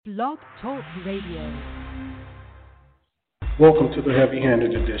Blog Talk Radio. Welcome to the Heavy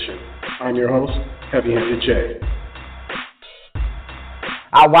Handed Edition. I'm your host, Heavy Handed Jay.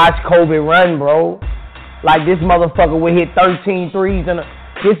 I watched Kobe run, bro. Like, this motherfucker would hit 13 threes, and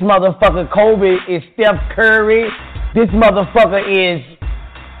this motherfucker Kobe is Steph Curry. This motherfucker is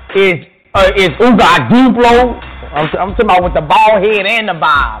Uga Duplo. I'm talking about with the bald head and the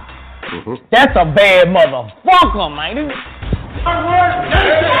bob. Mm-hmm. That's a bad motherfucker, man.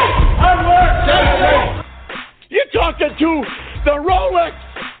 You're talking to the Rolex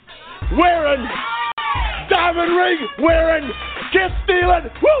wearing, diamond ring wearing, kiss stealing,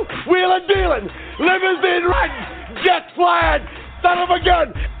 wheeling dealing, limousine riding, jet flying, son of a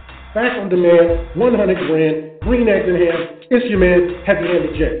gun. Back on demand, 100 grand, green eggs and ham. It's your man, Heavy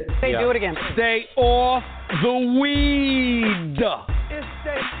Handed Jay. Hey, do it again. Stay off the weed.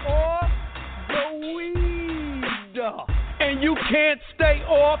 Stay off the weed. And you can't stay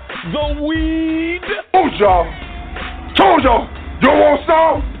off the weed. Told y'all. You don't want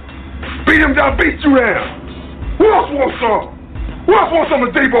some? Beat him down, beat you down. Who else wants some? Who else wants some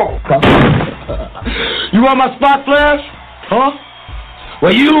of Debo? You want my spot, Flash? Huh?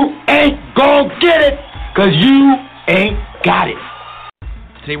 Well, you ain't gonna get it, cause you ain't got it.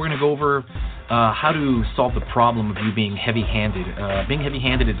 Today we're gonna go over how to solve the problem of you being heavy-handed. Being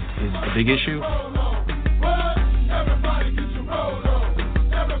heavy-handed is a big issue.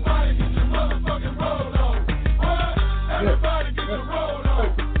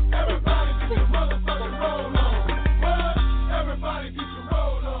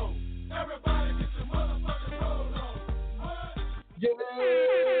 Yeah,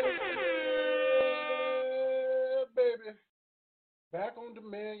 baby. Back on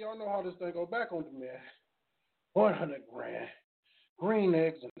demand. Y'all know how this thing go. Back on demand. 100 grand. Green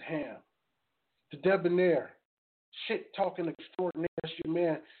eggs and ham. The debonair. Shit talking extraordinaire. It's your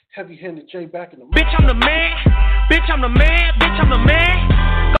man, Heavy Handed Jay, back in the Bitch, I'm the man. Bitch, I'm the man. Bitch, I'm the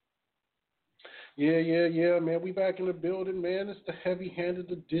man. Yeah, man. We back in the building, man. It's the Heavy Handed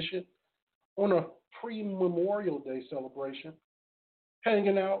Edition on a pre-Memorial Day celebration.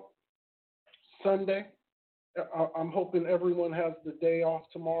 Hanging out Sunday. I'm hoping everyone has the day off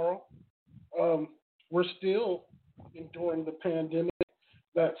tomorrow. We're still enduring the pandemic.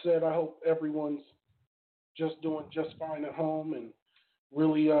 That said, I hope everyone's just doing just fine at home and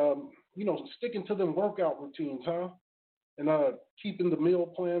really, sticking to them workout routines, huh? And keeping the meal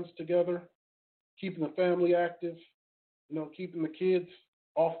plans together, keeping the family active, keeping the kids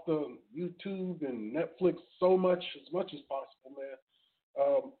off the YouTube and Netflix as much as possible, man.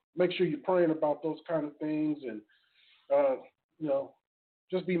 Make sure you're praying about those kind of things, and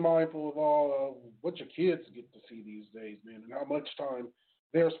just be mindful of all what your kids get to see these days, man, and how much time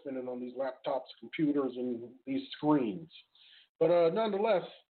they're spending on these laptops, computers, and these screens. But nonetheless,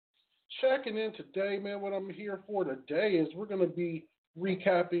 checking in today, man. What I'm here for today is we're going to be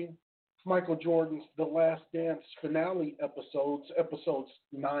recapping Michael Jordan's The Last Dance finale episodes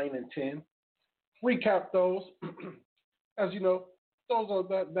 9 and 10. Recap those. As you know, those are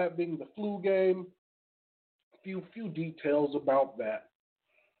that being the flu game. Few details about that.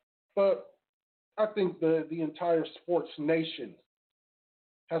 But I think the entire sports nation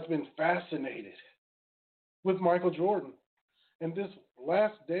has been fascinated with Michael Jordan and this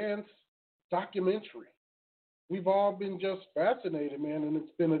Last Dance documentary. We've all been just fascinated, man, and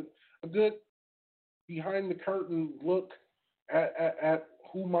it's been a good behind the curtain look at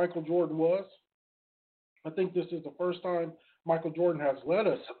who Michael Jordan was. I think this is the first time Michael Jordan has let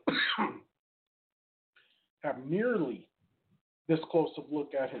us have nearly this close of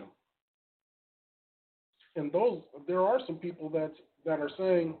look at him. And there are some people that are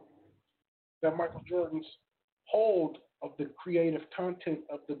saying that Michael Jordan's hold of the creative content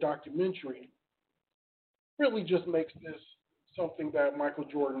of the documentary really just makes this something that Michael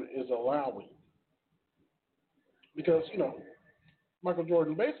Jordan is allowing. Because, Michael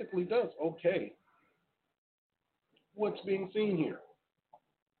Jordan basically does okay what's being seen here.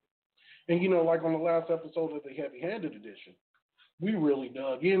 And, like on the last episode of the Heavy Handed Edition, we really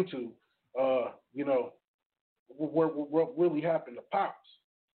dug into, what really happened to Pops.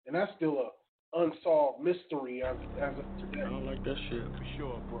 And that's still a unsolved mystery as of today. I don't like that shit. For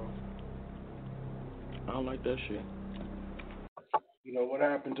sure, bro. I don't like that shit. What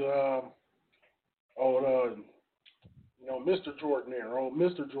happened to Mr. Jordan there, old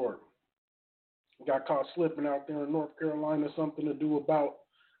Mr. Jordan. Got caught slipping out there in North Carolina, something to do about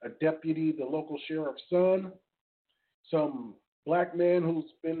a deputy, the local sheriff's son, some black man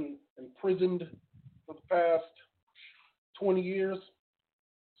who's been imprisoned for the past 20 years,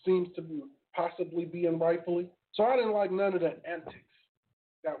 seems to possibly be unrightfully. So I didn't like none of the antics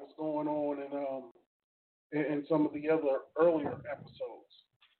that was going on in some of the other earlier episodes.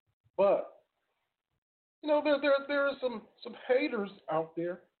 But there are some haters out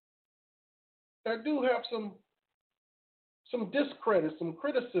there that do have some discredit, some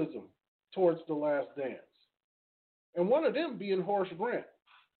criticism towards The Last Dance, and one of them being Horace Grant.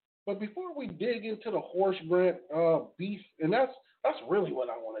 But before we dig into the Horace Grant beef, and that's really what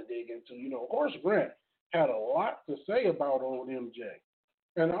I want to dig into. Horace Grant had a lot to say about old MJ,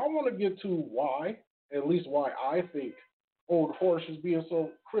 and I want to get to why, at least why I think old Horace is being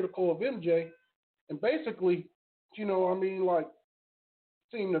so critical of MJ, and basically, seemed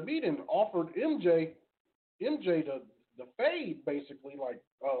to beat and offered MJ the fade, basically.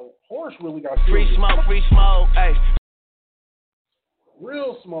 Horace really got free smoke, hey.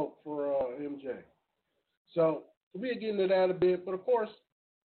 Real smoke for MJ. So we'll get into that a bit, but of course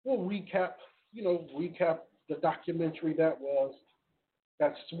we'll recap the documentary that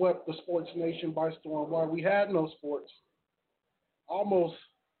swept the sports nation by storm. While we had no sports, almost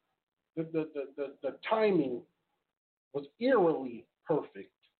the timing was eerily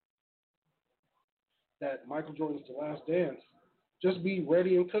perfect. That Michael Jordan's The Last Dance just be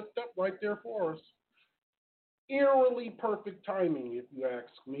ready and cooked up right there for us. Eerily perfect timing, if you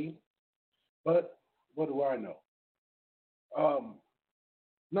ask me. But what do I know?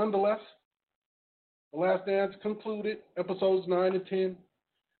 Nonetheless, The Last Dance concluded episodes 9 and 10.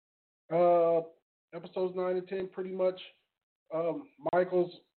 Episodes 9 and 10 pretty much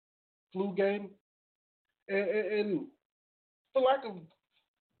Michael's flu game. And for lack of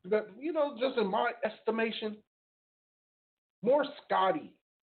that, just in my estimation, more Scotty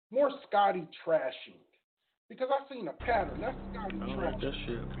trashing. Because I've seen a pattern. That's Scotty trashing. I don't like that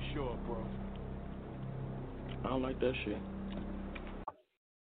shit. For sure, bro. I don't like that shit.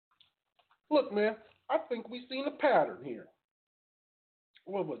 Look, man, I think we've seen a pattern here.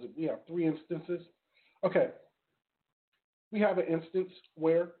 What was it? We have 3 instances. Okay. We have an instance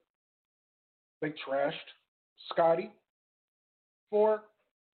where they trashed Scotty for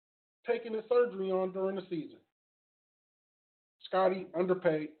taking his surgery on during the season. Scotty,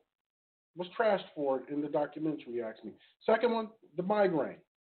 underpaid, was trashed for it in the documentary, you asked me. Second one, the migraine.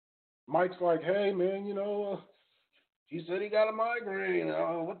 Mike's like, hey, man, he said he got a migraine.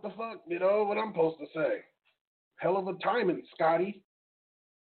 What the fuck, what I'm supposed to say? Hell of a timing, Scotty.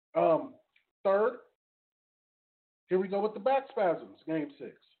 Third, here we go with the back spasms, game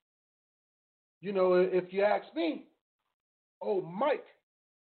 6. If you ask me, Mike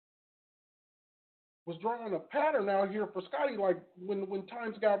was drawing a pattern out here for Scotty, like when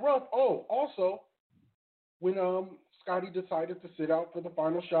times got rough. Oh, also, when Scotty decided to sit out for the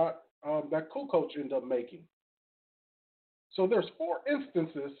final shot that Kukoc ended up making. So there's 4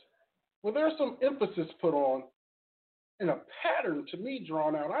 instances where there's some emphasis put on and a pattern to me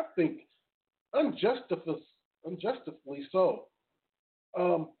drawn out, I think, unjustifiably so.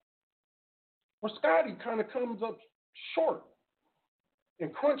 Where Scotty kind of comes up short in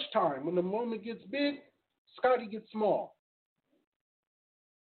crunch time. When the moment gets big, Scotty gets small.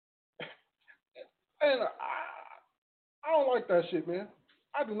 And I don't like that shit, man.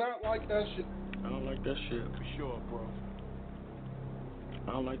 I do not like that shit. I don't like that shit. For sure, bro.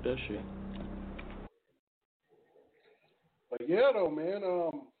 I don't like that shit. But yeah, though, man,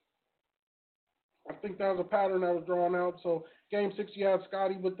 I think that was a pattern that was drawn out. So game 6, you had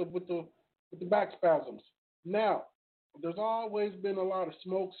Scotty with the back spasms. Now, there's always been a lot of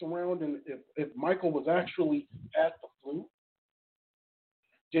smoke surrounding if Michael was actually at the flu.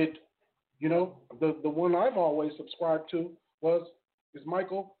 Did the one I've always subscribed to is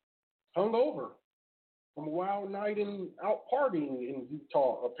Michael hungover from a wild night and out partying in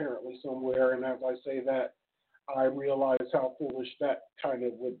Utah, apparently somewhere. And as I say that, I realize how foolish that kind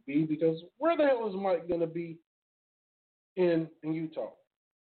of would be, because where the hell is Mike going to be in Utah?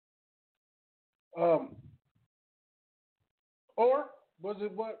 Or was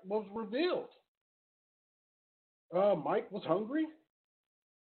it what was revealed? Mike was hungry,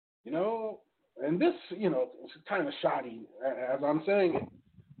 and this, it's kind of shoddy as I'm saying it.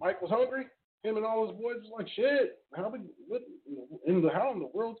 Mike was hungry. Him and all his boys was like, shit, how in the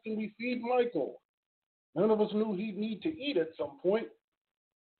world can we feed Michael? None of us knew he'd need to eat at some point.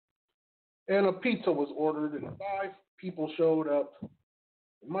 And a pizza was ordered, and 5 people showed up.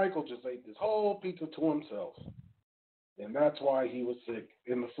 And Michael just ate this whole pizza to himself. And that's why he was sick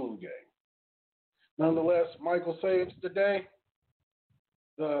in the flu game. Nonetheless, Michael saves the day.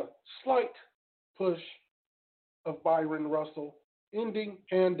 The slight push of Byron Russell, ending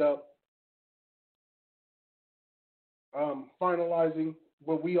hand up, finalizing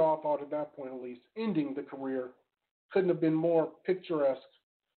what we all thought at that point, at least, ending the career. Couldn't have been more picturesque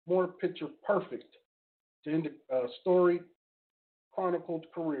more picture perfect to end a storied, chronicled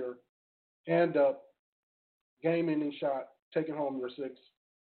career and game-ending shot, taking home your sixth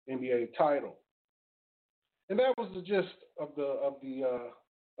NBA title. And that was the gist of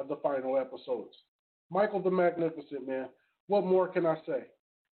the final episodes. Michael the Magnificent, man. What more can I say?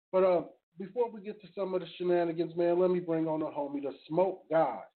 But before we get to some of the shenanigans, man, let me bring on the homie, the Smoke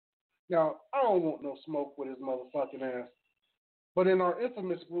God. Now, I don't want no smoke with his motherfucking ass. But in our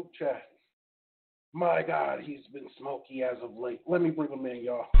infamous group chat, my God, he's been smoky as of late. Let me bring him in,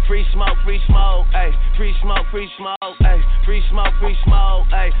 y'all. Free smoke, ayy. Free smoke, ayy. Free smoke,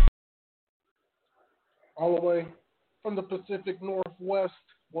 ayy. All the way from the Pacific Northwest,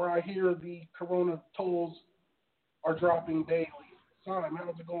 where I hear the corona tolls are dropping daily. Simon,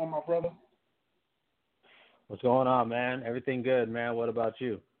 how's it going, my brother? What's going on, man? Everything good, man. What about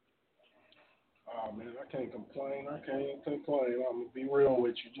you? Oh, man, I can't complain. I'm going to be real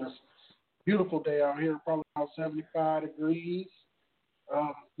with you. Just beautiful day out here, probably about 75 degrees.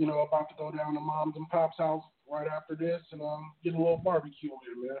 About to go down to Mom's and Pop's house right after this and get a little barbecue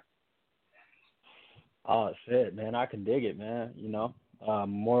in, man. Oh, shit, man. I can dig it, man.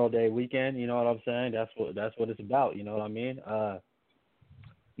 Memorial Day weekend, you know what I'm saying? That's what it's about, you know what I mean? I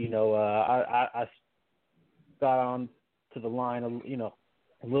got on to the line, a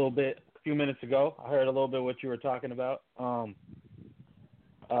little bit a few minutes ago. I heard a little bit what you were talking about.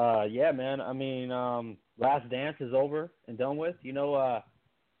 Yeah, man. I mean, Last Dance is over and done with. It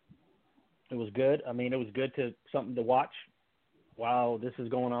was good. I mean, it was good something to watch while this is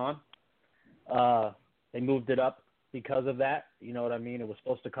going on. They moved it up because of that. You know what I mean? It was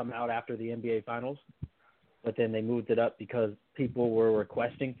supposed to come out after the NBA Finals, but then they moved it up because people were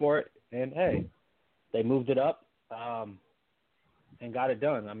requesting for it. And, hey, they moved it up and got it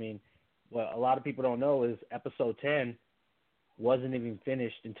done. I mean, what a lot of people don't know is episode 10 wasn't even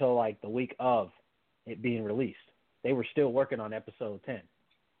finished until, like, the week of it being released. They were still working on episode 10,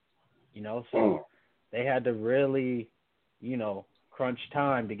 so they had to really, crunch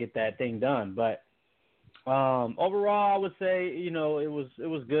time to get that thing done. But overall, I would say, it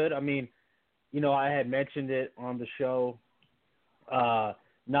was good. I mean, I had mentioned it on the show,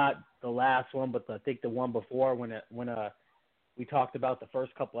 not the last one, but I think the one before when we talked about the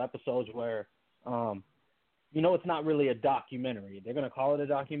first couple episodes where, it's not really a documentary. They're going to call it a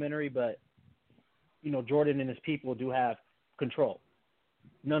documentary, but, Jordan and his people do have control.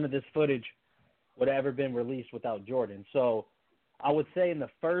 None of this footage would have ever been released without Jordan. So I would say in the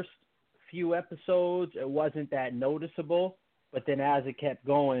first few episodes, it wasn't that noticeable, but then as it kept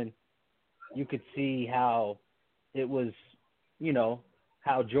going, you could see how it was,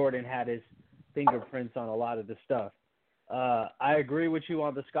 how Jordan had his fingerprints on a lot of the stuff. I agree with you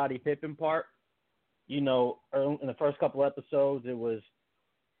on the Scottie Pippen part. In the first couple episodes, it was,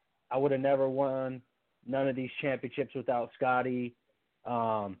 I would have never won none of these championships without Scottie.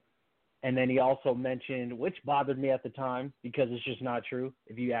 And then he also mentioned, which bothered me at the time because it's just not true.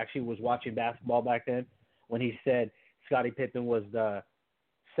 If you actually was watching basketball back then, when he said Scottie Pippen was the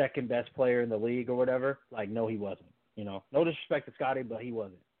second best player in the league or whatever, like, no, he wasn't. No disrespect to Scottie, but he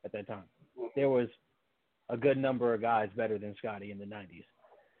wasn't at that time. There was a good number of guys better than Scottie in the 90s,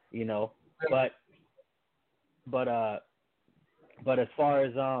 but as far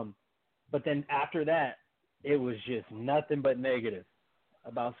as but then after that, it was just nothing but negative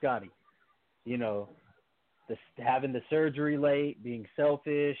about Scottie. Having the surgery late, being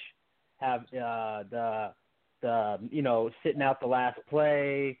selfish, have the sitting out the last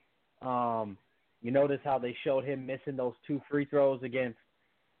play. You notice how they showed him missing those 2 free throws against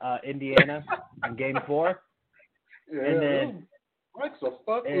Indiana in Game 4. Yeah, and then Mike's a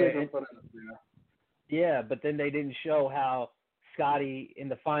fuck nigga for that. Yeah, but then they didn't show how Scottie in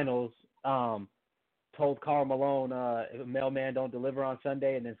the finals told Karl Malone, if a mailman don't deliver on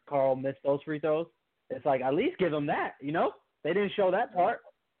Sunday, and then Karl missed those free throws. It's like, at least give them that, They didn't show that part,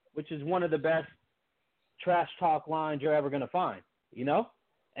 which is one of the best trash talk lines you're ever going to find,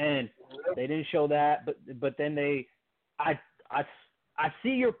 And they didn't show that, but then I see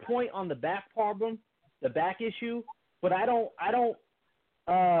your point on the back problem, the back issue, but I don't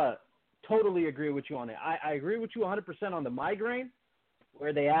totally agree with you on it. I agree with you 100% on the migraine,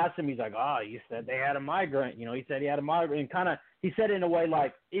 where they asked him, he's like, you said they had a migraine. He said he had a migraine. He said it in a way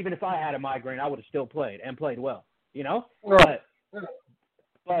like, even if I had a migraine, I would have still played and played well, Right.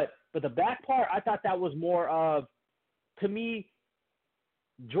 But the back part, I thought that was more of, to me,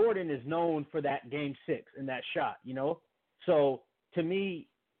 Jordan is known for that Game 6 and that shot, So to me,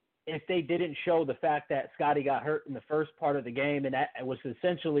 if they didn't show the fact that Scottie got hurt in the first part of the game and that was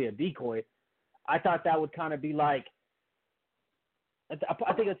essentially a decoy, I thought that would kind of be like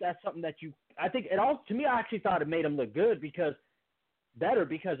I think that's something that I think it all, to me, I actually thought it made him look good because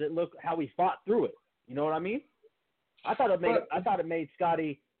it looked how he fought through it. You know what I mean? I thought it made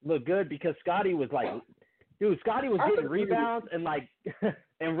Scotty look good because Scotty was like, dude, Scotty was getting rebounds and like,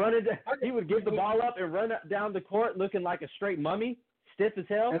 and running, he would give the ball up and run down the court looking like a straight mummy, stiff as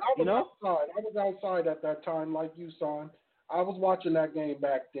hell. And I was outside at that time, like you, son. I was watching that game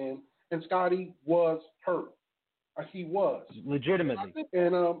back then, and Scotty was hurt. He was legitimately,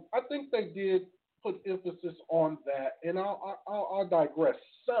 and I think they did put emphasis on that. And I'll digress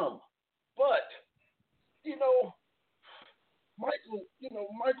some, but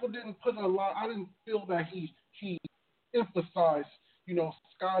Michael didn't put a lot. I didn't feel that he emphasized.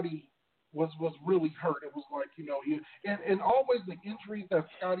 Scotty was really hurt. It was like and always the injuries that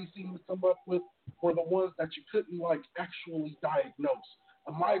Scotty seemed to come up with were the ones that you couldn't like actually diagnose.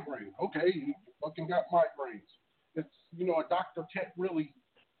 A migraine, okay, you fucking got migraines. It's a doctor can't really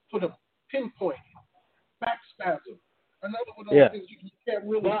put a pinpoint. Back spasm. Another one of those things you can't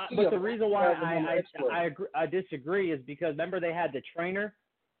really see. But the reason why I disagree is because remember they had the trainer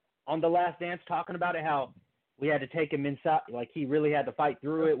on The Last Dance talking about it, how we had to take him inside, like he really had to fight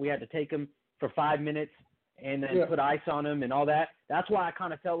through it. We had to take him for 5 minutes and then put ice on him and all that. That's why I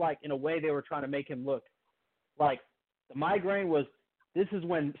kind of felt like in a way they were trying to make him look like the migraine was. This is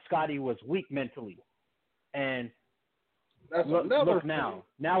when Scotty was weak mentally, and look now.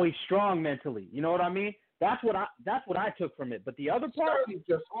 Now he's strong mentally. You know what I mean? That's what I took from it. But the other part, Scotty's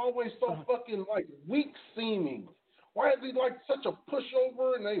just always so fucking like weak seeming. Why is he like such a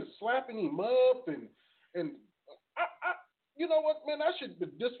pushover and they slapping him up and I you know what, man? That should be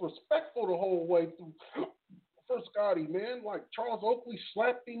disrespectful the whole way through for Scotty, man. Like Charles Oakley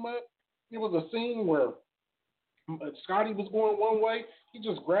slapped him up. It was a scene where Scotty was going one way. He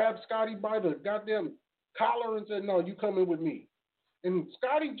just grabbed Scotty by the goddamn collar and said, "No, you coming with me." And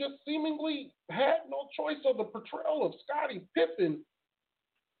Scotty just seemingly had no choice of the portrayal of Scottie Pippen.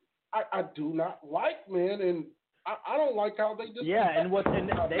 I do not like, man, and I don't like how they just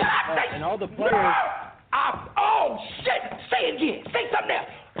and all the players. Oh shit! Say it again. Say something else.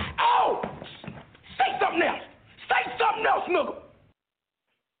 Oh, say something else. Say something else, nigga.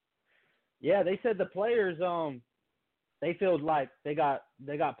 Yeah, they said the players they feel like they got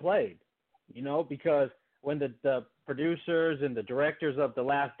played, because when the producers and the directors of The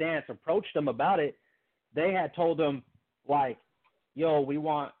Last Dance approached them about it, they had told them like, "Yo, we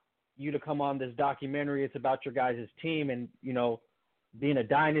want you to come on this documentary. It's about your guys' team and being a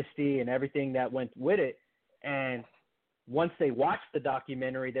dynasty and everything that went with it." And once they watched the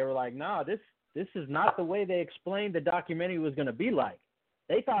documentary, they were like, "Nah, this is not the way they explained the documentary was going to be like."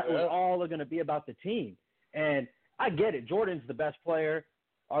 They thought it was all going to be about the team. And I get it. Jordan's the best player,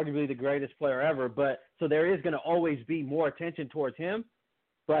 arguably the greatest player ever. But so there is going to always be more attention towards him.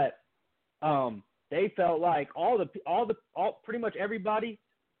 But they felt like all pretty much everybody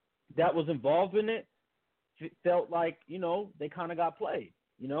that was involved in it felt like, they kind of got played,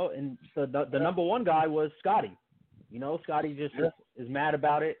 and so the number one guy was Scotty. Scotty just is mad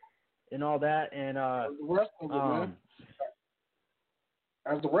about it and all that. And the rest of it, man.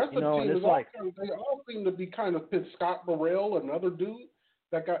 As the rest of the team is they all seem to be kind of pissed. Scott Burrell, another dude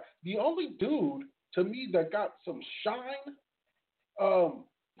that got the only dude to me that got some shine.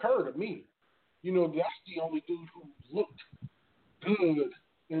 Kerr to me, that's the only dude who looked good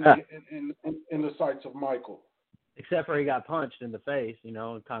in the sights of Michael. Except for he got punched in the face,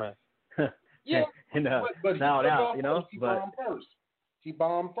 and kind of but he bowed out, He bombed first. He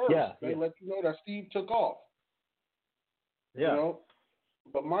bombed first. They let you know that Steve took off. Yeah.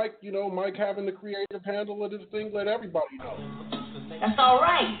 But Mike, Mike having the creative handle of this thing, let everybody know. That's all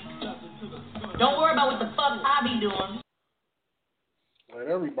right. Don't worry about what the fuck I be doing. Let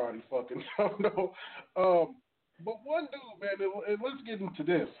everybody fucking know. But one dude, man, and let's get into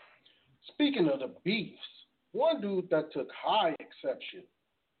this. Speaking of the beefs, one dude that took high exception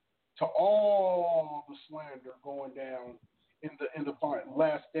to all the slander going down in the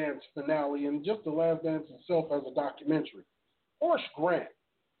Last Dance finale and just the Last Dance itself as a documentary. Horace Grant.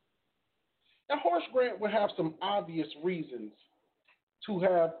 Now, Horace Grant would have some obvious reasons to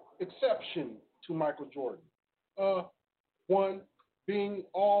have exception to Michael Jordan. One being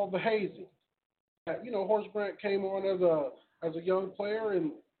all the hazing. Horace Grant came on as a young player,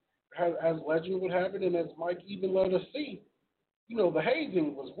 and as legend would have it, and as Mike even let us see, the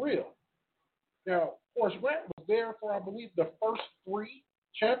hazing was real. Now, Horace Grant was there for, I believe, the first 3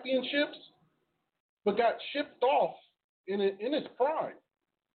 championships, but got shipped off in his prime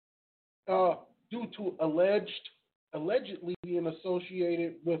due to allegedly being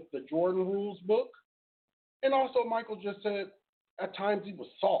associated with the Jordan Rules book. And also Michael just said, at times he was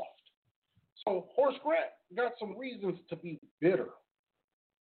soft. So Horace Grant got some reasons to be bitter.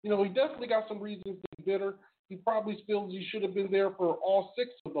 He definitely got some reasons to be bitter. He probably feels he should have been there for all 6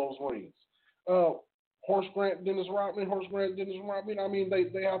 of those rings. Horace Grant, Dennis Rodman. I mean,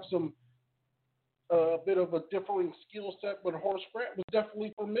 they have some bit of a differing skill set, but Horace Grant was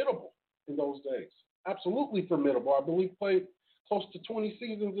definitely formidable in those days. Absolutely formidable. I believe played close to 20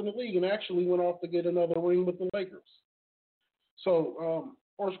 seasons in the league and actually went off to get another ring with the Lakers. So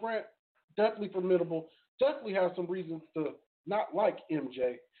Horace Grant, definitely formidable. Definitely has some reasons to not like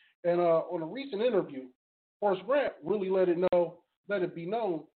MJ. And on a recent interview, Horace Grant really let it be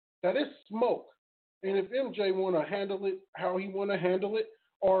known that it's smoke. And if MJ want to handle it how he want to handle it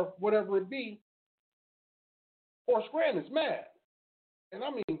or whatever it be, Horace Grant is mad. And I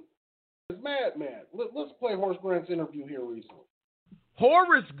mean, it's mad. Let's play Horace Grant's interview here recently.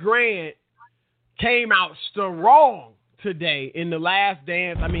 Horace Grant came out strong today in The Last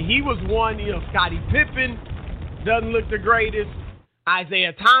Dance. I mean, he was one, Scottie Pippen doesn't look the greatest.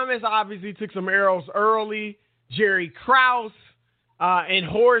 Isaiah Thomas obviously took some arrows early. Jerry Krause and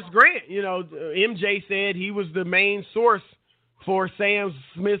Horace Grant. MJ said he was the main source for Sam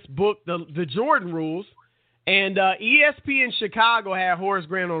Smith's book, The Jordan Rules. And ESPN Chicago had Horace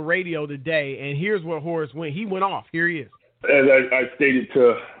Grant on radio today, and here's what Horace went. He went off. Here he is. As I stated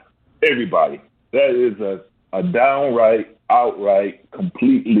to everybody, that is a downright, outright,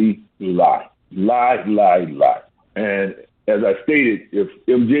 completely lie. Lie. And as I stated, if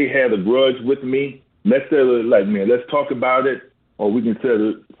MJ had a grudge with me, let's settle it like, man, let's talk about it, or we can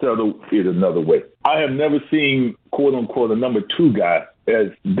settle it another way. I have never seen, quote unquote, a number 2 guy as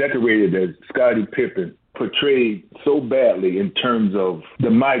decorated as Scottie Pippen portrayed so badly in terms of the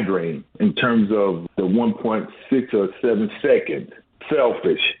migraine, in terms of the 1.6 or 7 seconds.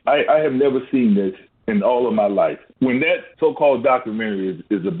 Selfish. I have never seen this in all of my life. When that so-called documentary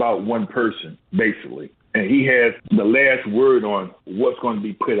is about one person, basically, and he has the last word on what's going to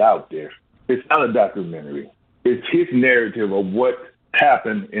be put out there, it's not a documentary. It's his narrative of what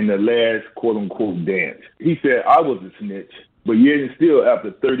happened in the last quote-unquote dance. He said, I was a snitch, but yet and still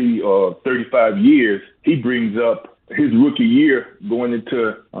after 30 or 35 years, he brings up his rookie year going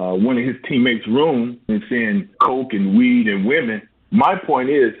into one of his teammates' room and seeing coke and weed and women. My point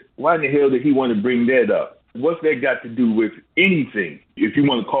is, why in the hell did he want to bring that up? What's that got to do with anything? If you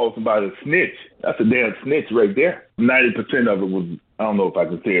want to call somebody a snitch, that's a damn snitch right there. 90% of it was, I don't know if I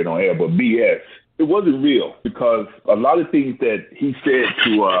can say it on air, but BS. It wasn't real because a lot of things that he said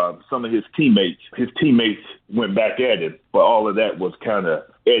to some of his teammates went back at him, but all of that was kind of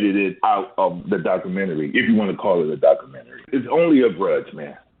edited out of the documentary, if you want to call it a documentary. It's only a grudge,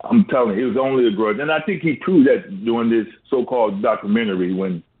 man. I'm telling you, it was only a grudge. And I think he proved that during this so-called documentary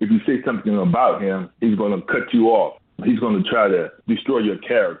when if you say something about him, he's going to cut you off. He's going to try to destroy your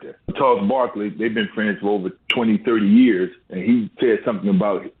character. Charles Barkley, they've been friends for over 20, 30 years, and he said something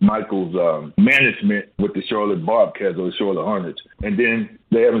about Michael's management with the Charlotte Bobcats or the Charlotte Hornets, and then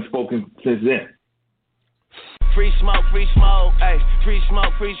they haven't spoken since then. Free smoke, ayy. Free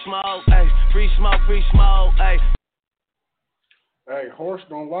smoke, ayy. Free smoke, ayy. Hey, Horace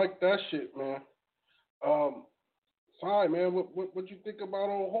don't like that shit, man. Sorry, man. What you think about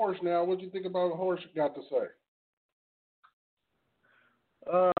old Horace now? What you think about what Horace got to say?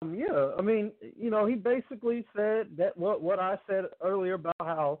 Yeah, I mean, he basically said that what I said earlier about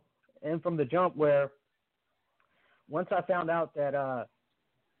how, and from the jump where once I found out that,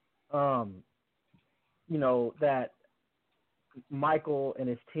 that Michael and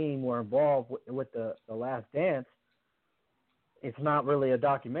his team were involved with the Last Dance, it's not really a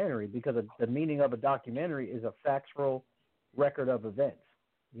documentary because the meaning of a documentary is a factual record of events,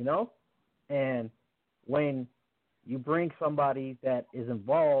 and when you bring somebody that is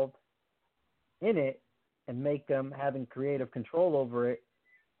involved in it and make them having creative control over it,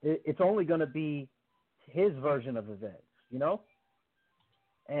 it's only going to be his version of events,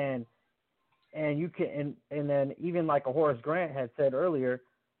 and you can, and then even like a Horace Grant had said earlier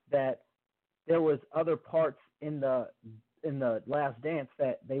that there was other parts in the Last Dance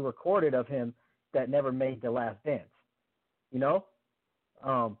that they recorded of him that never made the Last Dance,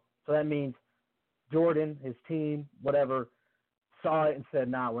 so that means Jordan, his team, whatever, saw it and said,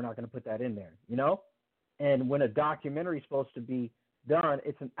 nah, we're not going to put that in there, And when a documentary is supposed to be done,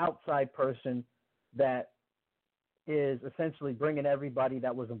 it's an outside person that is essentially bringing everybody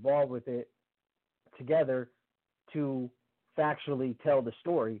that was involved with it together to factually tell the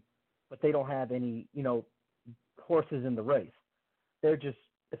story, but they don't have any, horses in the race. They're just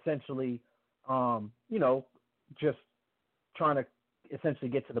essentially, just trying to essentially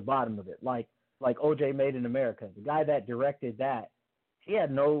get to the bottom of it. Like like OJ Made in America. The guy that directed that, he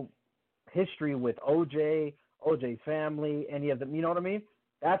had no history with OJ's family, any of them. You know what I mean?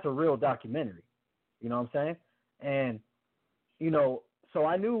 That's a real documentary. You know what I'm saying? And, so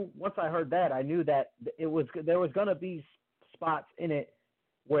I knew, once I heard that, I knew that there was going to be spots in it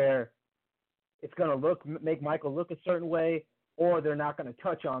where it's going to make Michael look a certain way, or they're not going to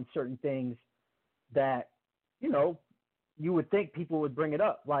touch on certain things that, you would think people would bring it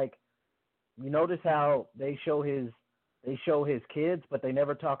up. Like, you notice how they show his kids, but they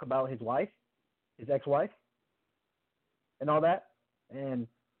never talk about his wife, his ex-wife, and all that, and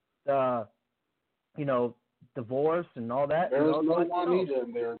divorce and all that. There's no Juanita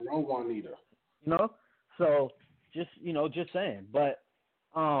in there. No Juanita. So just saying. But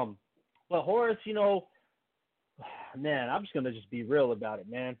Horace, man, I'm just gonna just be real about it,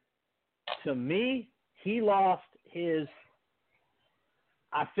 man. To me, he lost his.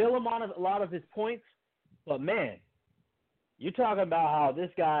 I feel him on a lot of his points, but man, you're talking about how this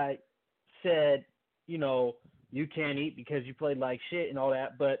guy said, you can't eat because you played like shit and all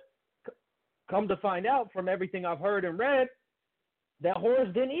that, but come to find out from everything I've heard and read, that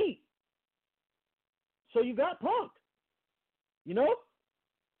Horace didn't eat. So you got punked. You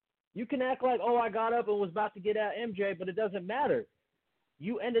can act like, I got up and was about to get at MJ, but it doesn't matter.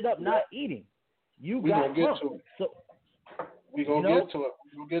 You ended up not eating. You got punked. We're going to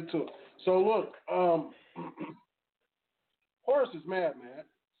get to it. So, look, Horace is mad.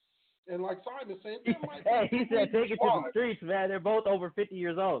 And like Simon said, hey, he said take it to the streets, man. They're both over 50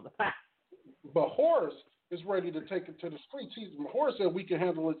 years old. But Horace is ready to take it to the streets. Horace said we can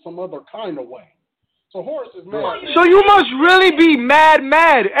handle it some other kind of way. So Horace is mad. So you must really be mad.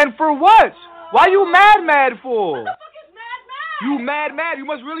 And for what? Why you mad for? What the fuck is mad? You mad. You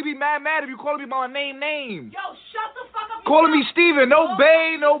must really be mad if you calling me by my name. Yo, shut the fuck up. Calling me Steven. No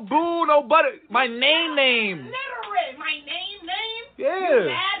Bay, no Boo, no Butter. My name. Literate. My name? Yeah. You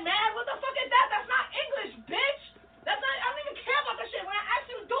mad? What the fuck is that? That's not English, bitch. That's not. I don't even care about that shit. When I ask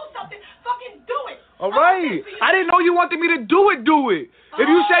you to do something, fucking do it. All right. I didn't know you wanted me to do it. If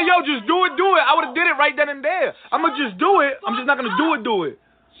you say, yo, just do it, I would have did it right then and there. I'm going to just do it. I'm just not going to do it.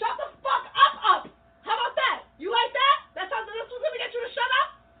 Shut the fuck up. How about that? You like that? That's what's going to get you to shut up?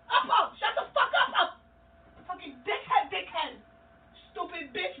 Up. Shut the fuck up. Fucking dickhead.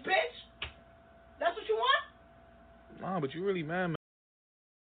 Stupid bitch. That's what you want? Nah, but you really mad, man.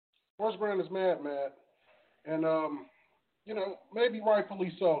 Horace Grant is mad. And, maybe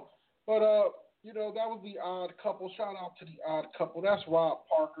rightfully so. But, that was the odd couple. Shout out to the odd couple. That's Rob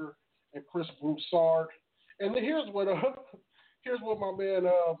Parker and Chris Broussard. And here's what my man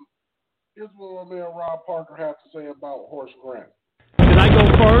Rob Parker had to say about Horace Grant. Can I go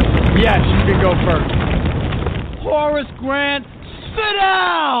first? Yes, you can go first. Horace Grant, sit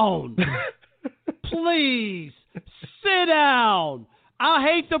down. Please, sit down. I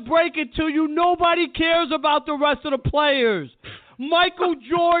hate to break it to you. Nobody cares about the rest of the players. Michael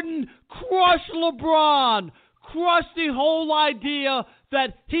Jordan crushed LeBron, crushed the whole idea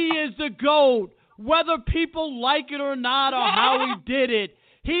that he is the GOAT, whether people like it or not or how he did it.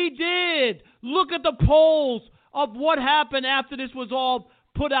 He did. Look at the polls of what happened after this was all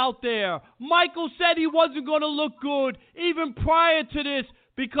put out there. Michael said he wasn't going to look good even prior to this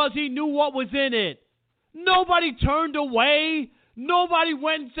because he knew what was in it. Nobody turned away. Nobody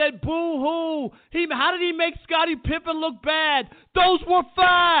went and said, boo-hoo. How did he make Scottie Pippen look bad? Those were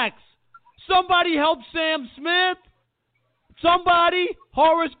facts. Somebody help Sam Smith. Somebody,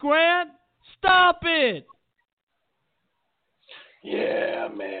 Horace Grant. Stop it. Yeah,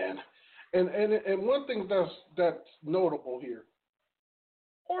 man. And one thing that's notable here,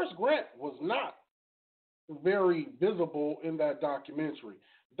 Horace Grant was not very visible in that documentary.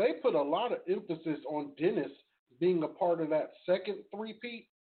 They put a lot of emphasis on Dennis being a part of that second three-peat,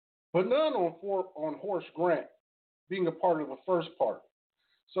 but none on Horace Grant being a part of the first part.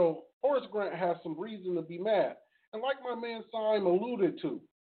 So Horace Grant has some reason to be mad. And like my man Simon alluded to,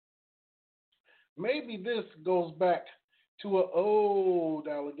 maybe this goes back to an old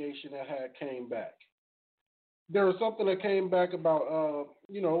allegation that had came back. There was something that came back about,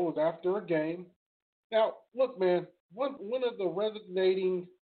 it was after a game. Now, look, man, one of the resonating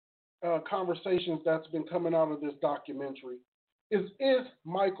conversations that's been coming out of this documentary is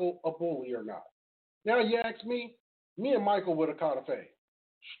Michael a bully or not? Now, you ask me and Michael would have caught a fade.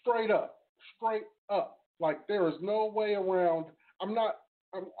 Straight up. Like, there is no way around. I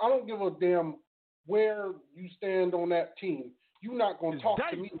don't give a damn where you stand on that team. You're not going to talk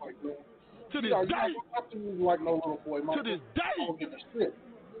to me like that. You're not going to talk to me like no little boy, Michael. I don't give a shit.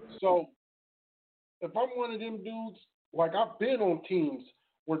 So, if I'm one of them dudes, like I've been on teams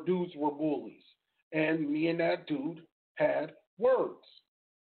where dudes were bullies. And me and that dude had words.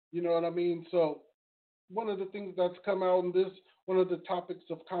 You know what I mean? So one of the things that's come out in this, one of the topics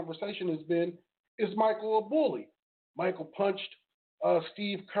of conversation has been, is Michael a bully? Michael punched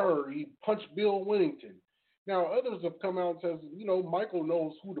Steve Kerr. He punched Bill Wennington. Now, others have come out and says, Michael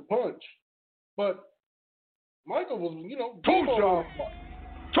knows who to punch. But Michael was,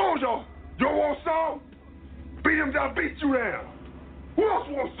 Told y'all. You don't want some? Beat him down, beat you down. Who else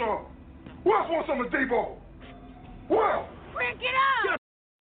wants some? Who else wants some of Debo? Well, Crank it up!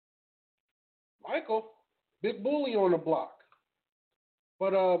 Michael, big bully on the block.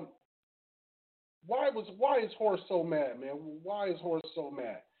 But why is Horace so mad, man? Why is Horace so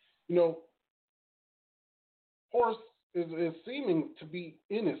mad? Horace is seeming to be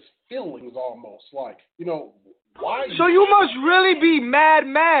in his feelings almost. Like, why? So you must really be mad.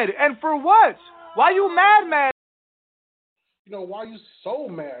 And for what? Why you mad? Why you so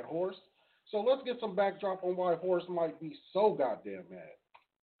mad, Horace? So let's get some backdrop on why Horace might be so goddamn mad.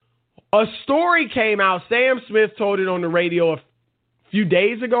 A story came out. Sam Smith told it on the radio a few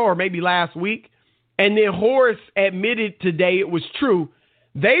days ago or maybe last week. And then Horace admitted today it was true.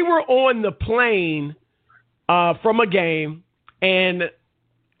 They were on the plane from a game. And,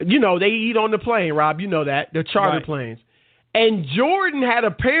 they eat on the plane, Rob. You know that. The charter planes. And Jordan had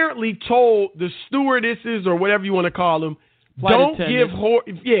apparently told the stewardesses or whatever you want to call them, don't give it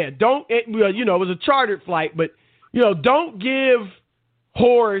was a chartered flight, but, don't give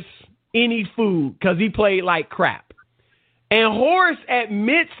Horace any food because he played like crap. And Horace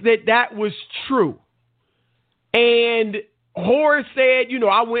admits that was true. And Horace said,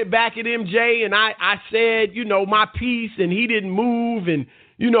 I went back at MJ and I said, my piece and he didn't move and,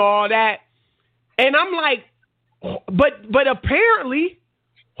 all that. And I'm like, but apparently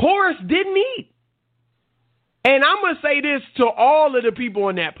Horace didn't eat. And I'm going to say this to all of the people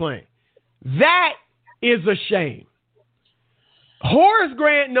on that plane. That is a shame. Horace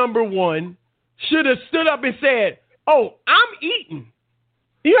Grant, number one, should have stood up and said, oh, I'm eating.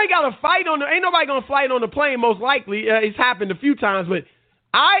 You ain't got to fight ain't nobody going to fight on the plane most likely. It's happened a few times, but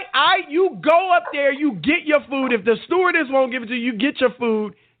you go up there, you get your food. If the stewardess won't give it to you, get your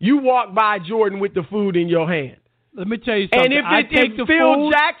food. You walk by Jordan with the food in your hand. Let me tell you something. And if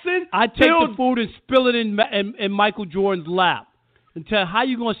Phil Jackson, I take the food and spill it in Michael Jordan's lap and tell how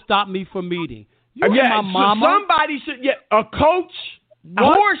you going to stop me from eating. You my mama. Somebody should, a coach,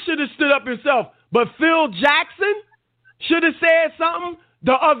 Horace should have stood up himself. But Phil Jackson should have said something.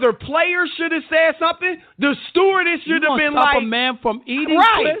 The other players should have said something. The stewardess should have been stop like, a man from eating,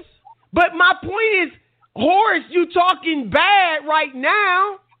 right. Chris? But my point is, Horace, you talking bad right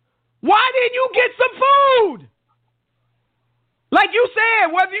now. Why didn't you get some food? Like you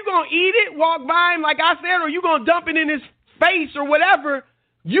said, whether you're going to eat it, walk by him, like I said, or you're going to dump it in his face or whatever,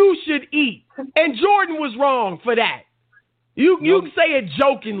 you should eat. And Jordan was wrong for that. You can say it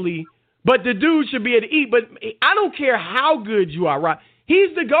jokingly, but the dude should be able to eat. But I don't care how good you are, right?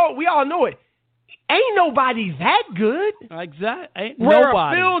 He's the GOAT. We all know it. Ain't nobody that good. Exactly. Ain't Where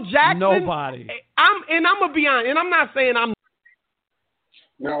nobody. Phil Jackson. Nobody. I'm going to be honest, and I'm not saying I'm.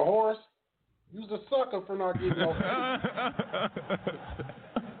 Now, Horace, you's a sucker for not getting no food.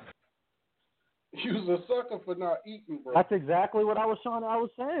 You's a sucker for not eating, bro. That's exactly what I was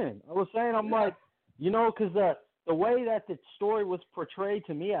saying. I'm like, because the way that the story was portrayed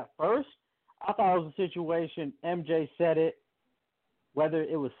to me at first, I thought it was a situation, MJ said it, whether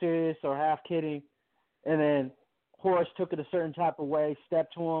it was serious or half kidding, and then Horace took it a certain type of way,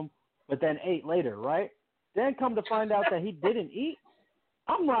 stepped to him, but then ate later, right? Then come to find out that he didn't eat.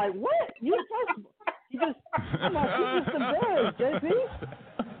 I'm like, what? I'm like, you just embarrassed, JP.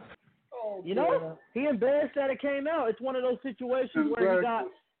 Oh, he embarrassed that it came out. It's one of those situations where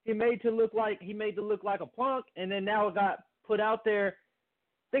he made to look like a punk, and then now it got put out there.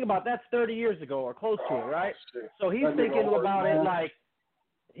 Think about that's 30 years ago or close to it, right? So he's thinking about it like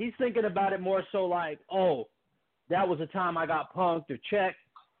he's thinking about it more so like, oh, that was a time I got punked or checked,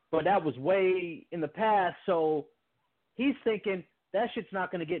 but that was way in the past. So he's thinking that shit's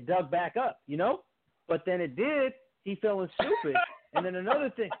not going to get dug back up, But then it did. He feeling stupid. And then another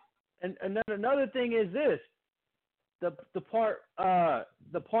thing is this: the part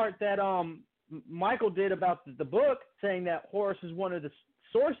that Michael did about the book, saying that Horace is one of the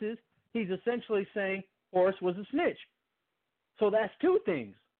sources. He's essentially saying Horace was a snitch. So that's two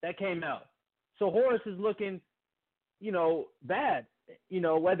things that came out. So Horace is looking, bad.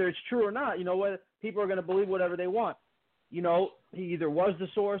 Whether it's true or not. Whether people are going to believe whatever they want. He either was the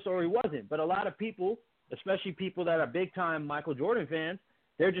source or he wasn't. But a lot of people, especially people that are big-time Michael Jordan fans,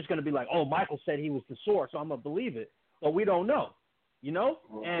 they're just going to be like, oh, Michael said he was the source, so I'm going to believe it. But we don't know. you know?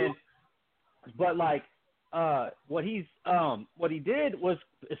 And but like what he did was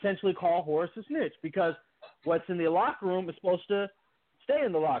essentially call Horace a snitch, because what's in the locker room is supposed to stay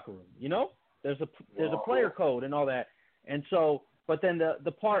in the locker room, you know? There's a player code and all that. And so, but then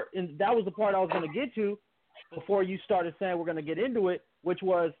the part, and that was the part I was going to get to before you started saying we're going to get into it, which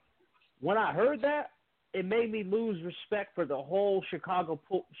was when I heard that, it made me lose respect for the whole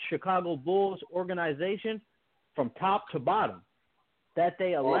Chicago Bulls organization from top to bottom, that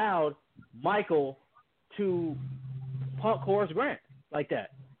they allowed Michael to punk Horace Grant like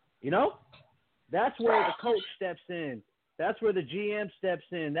that. You know? That's where the coach steps in. That's where the GM steps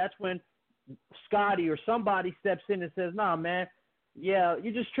in. That's when Scotty or somebody steps in and says, nah, man, yeah,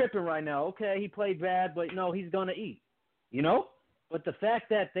 you're just tripping right now. Okay, he played bad, but no, he's going to eat. You know? But the fact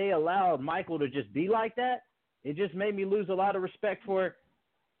that they allowed Michael to just be like that, it just made me lose a lot of respect for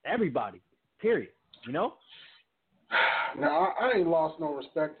everybody, period. You know? Now, I ain't lost no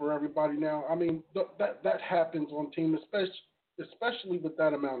respect for everybody now. I mean, that happens on team, especially with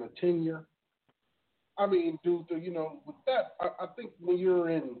that amount of tenure. I mean, dude, you know, with that, I think when you're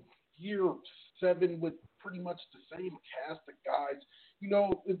in year 7 with pretty much the same cast of guys, you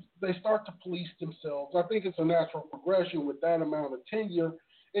know, they start to police themselves. I think it's a natural progression with that amount of tenure.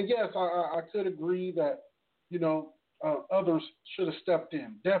 And yes, I could agree that, you know, others should have stepped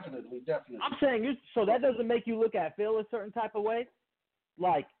in. Definitely. I'm saying, so that doesn't make you look at Phil a certain type of way?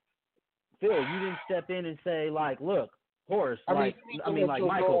 Like, Phil, you didn't step in and say, like, look, Horace, like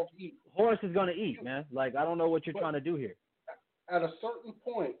Michael, Horace is going to eat, man. Like, I don't know what you're trying to do here. At a certain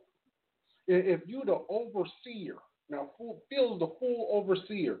point, if you're the overseer, now Phil's the full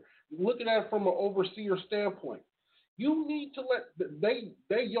overseer, looking at it from an overseer standpoint, you need to let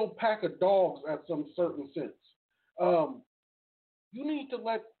they your pack of dogs at some certain sense. You need to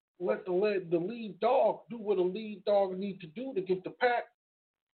let the lead dog do what a lead dog need to do to get the pack.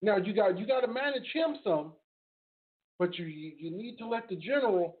 Now you got to manage him some, but you need to let the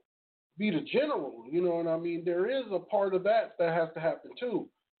general be the general. You know what I mean? There is a part of that has to happen too.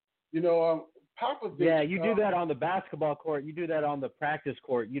 You know, Popovich. Yeah, you do that on the basketball court. You do that on the practice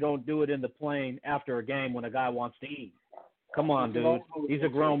court. You don't do it in the plane after a game when a guy wants to eat. Come on, dude. He's a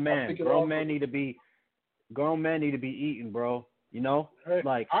grown man. Grown men need to be eating, bro. You know? Hey,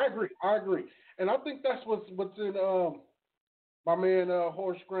 like I agree. And I think that's what's in my man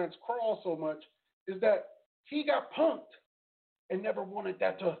Horace Grant's crawl so much, is that he got punked and never wanted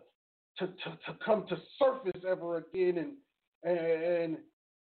that to come to surface ever again, and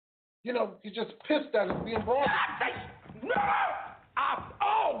you know, he's just pissed at it being brought. No!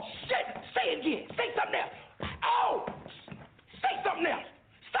 Oh, shit! Say it again. Say something else. Oh! Say something else.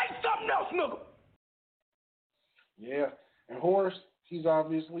 Say something else, nigga. Yeah, and Horace, he's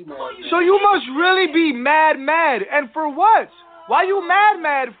obviously mad. So you must really be mad, and for what? Why you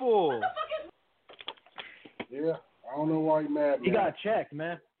mad for? Yeah, I don't know why he's mad. He got checked,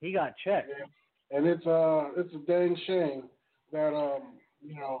 man. He got checked. Yeah. And it's a dang shame that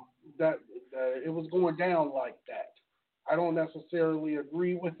you know that it was going down like that. I don't necessarily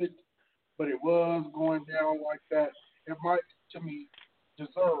agree with it, but it was going down like that. It might, to me,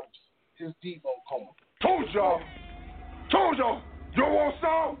 deserves his Devo call. Told y'all. You want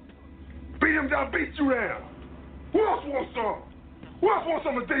some? Beat him down, beat you down. Who else wants some? Who else wants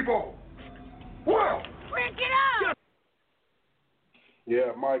some of Devo? Who else? Break it up!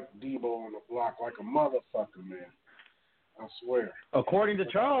 Yeah, Mike Debo on the block like a motherfucker, man. I swear. According to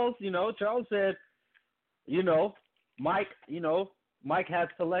Charles, you know, Charles said, you know, Mike had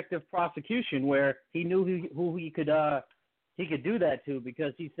selective prosecution where he knew who he could do that to,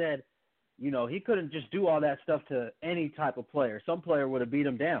 because he said, you know, he couldn't just do all that stuff to any type of player. Some player would have beat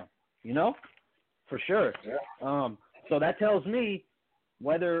him down, you know, for sure. Yeah. So that tells me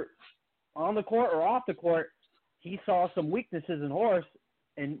whether on the court or off the court, he saw some weaknesses in Horace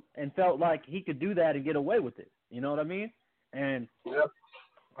and felt like he could do that and get away with it. You know what I mean? And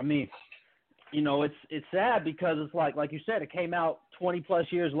I mean, you know, it's sad because it's like you said, it came out 20 plus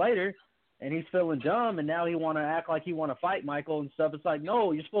years later, and he's feeling dumb, and now he want to act like he want to fight Michael and stuff. It's like,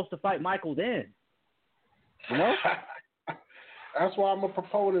 no, you're supposed to fight Michael then. You know? That's why I'm a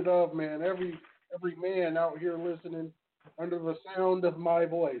proponent of, man. Every man out here listening under the sound of my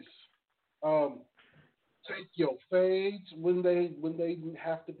voice, take your fades when they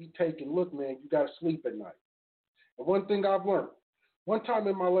have to be taken. Look, man, you got to sleep at night. And one thing I've learned, one time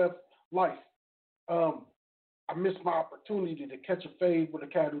in my life, I missed my opportunity to catch a fade with a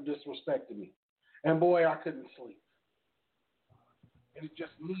cat who disrespected me. And boy, I couldn't sleep. And it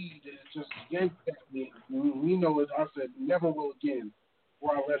just yanked at me. You know, I said, never will again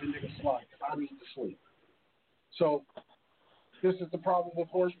where I let a nigga slide, because I need to sleep. So this is the problem with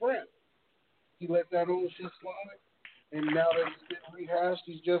Horace Grant. He let that old shit slide, and now that it's been rehashed,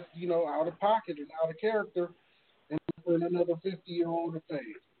 he's just, out of pocket and out of character, and for another 50-year-old to fade.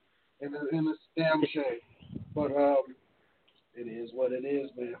 And it's damn shame. But it is what it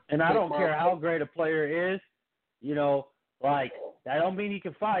is, man. And I don't care how great a player is, that don't mean he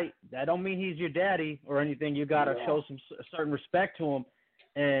can fight. That don't mean he's your daddy or anything. You got to show some certain respect to him.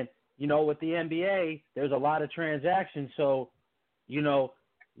 And, with the NBA, there's a lot of transactions, so,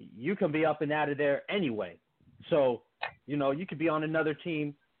 you can be up and out of there anyway. So, you could be on another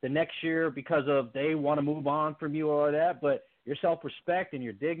team the next year because of they want to move on from you or that, but your self-respect and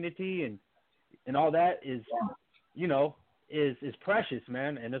your dignity and all that is, is precious,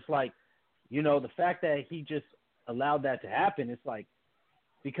 man. And it's like, the fact that he just allowed that to happen, it's like,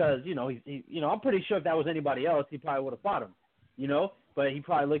 because, I'm pretty sure if that was anybody else, he probably would have fought him, but he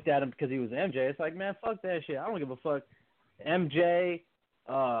probably looked at him because he was MJ. It's like, man, fuck that shit. I don't give a fuck. MJ,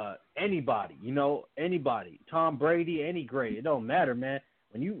 anybody, anybody, Tom Brady, any great, it don't matter, man.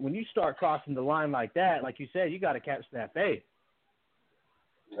 When you start crossing the line like that, like you said, you got to catch that fade.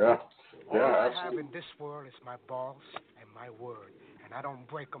 Yeah. All I have in this world is my balls and my word, and I don't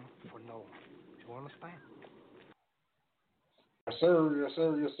break them for no one. You understand?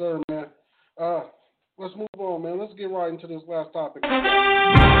 Yes, sir, man. Let's move on, man. Let's get right into this last topic.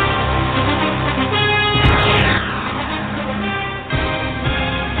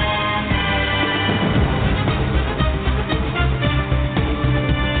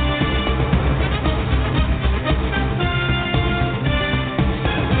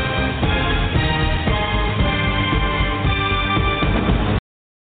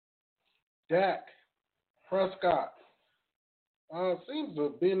 Dak Prescott seems to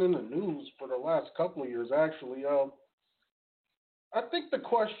have been in the news for the last couple of years, actually. I think the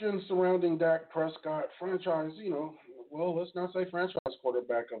question surrounding Dak Prescott, franchise, let's not say franchise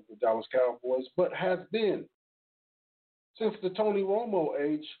quarterback of the Dallas Cowboys, but has been, since the Tony Romo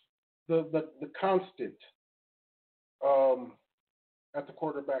age, the constant at the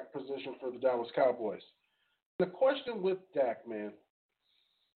quarterback position for the Dallas Cowboys. The question with Dak, man,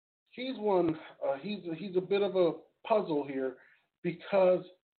 he's a bit of a puzzle here, because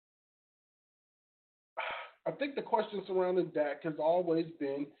I think the question surrounding Dak has always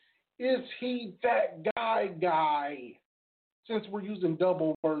been, is he that guy? Since we're using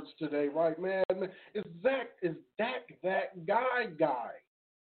double words today, right, man? Is Dak that guy?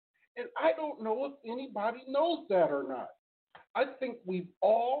 And I don't know if anybody knows that or not. I think we've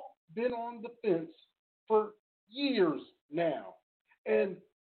all been on the fence for years now. And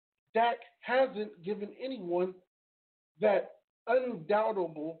Dak hasn't given anyone that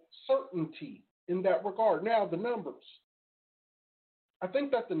undoubtable certainty in that regard. Now, the numbers. I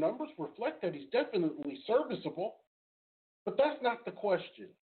think that the numbers reflect that he's definitely serviceable, but that's not the question.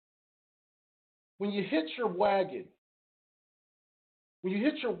 When you hitch your wagon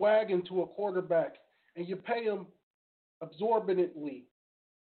to a quarterback and you pay him absorbently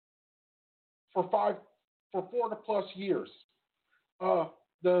for 4 to plus years,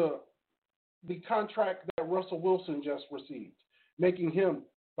 the contract that Russell Wilson just received, making him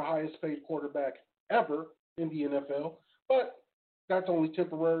the highest paid quarterback ever in the NFL. But that's only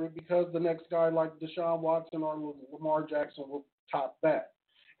temporary, because the next guy like Deshaun Watson or Lamar Jackson will top that.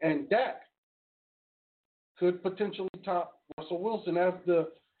 And Dak could potentially top Russell Wilson as the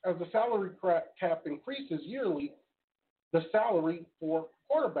salary cap increases yearly. The salary for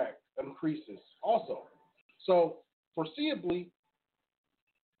quarterback increases also. So foreseeably,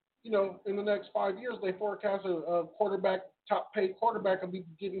 in the next 5 years, they forecast a top paid quarterback will be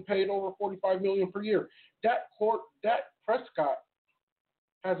getting paid over $45 million per year. Dak Prescott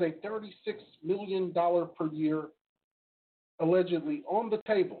has a $36 million per year allegedly on the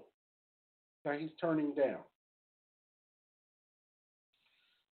table that he's turning down.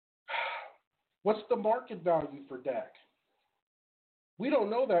 What's the market value for Dak? We don't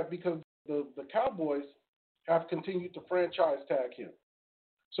know that, because the Cowboys have continued to franchise tag him.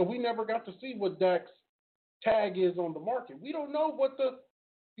 So we never got to see what Dak's tag is on the market. We don't know what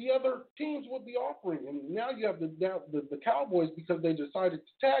the other teams would be offering. And now you have the Cowboys, because they decided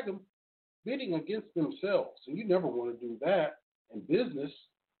to tag him, bidding against themselves. And you never want to do that in business.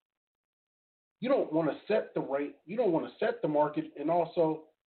 You don't want to set the rate. You don't want to set the market and also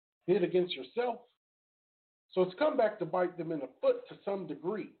bid against yourself. So it's come back to bite them in the foot to some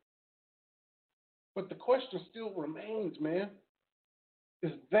degree. But the question still remains, man.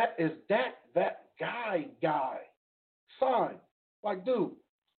 Is Dak that guy? Sign. Like, dude,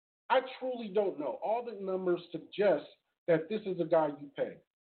 I truly don't know. All the numbers suggest that this is a guy you pay.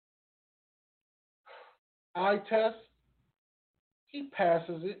 Eye test, he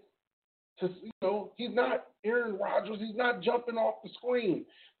passes it to, he's not Aaron Rodgers. He's not jumping off the screen.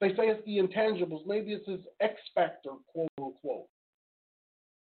 They say it's the intangibles. Maybe it's his X factor, quote unquote.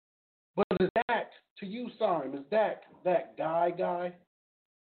 But is Dak, to you, Simon, is Dak that guy?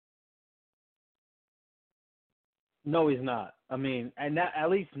 No, he's not. I mean, and that, at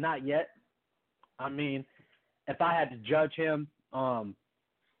least not yet. I mean, if I had to judge him,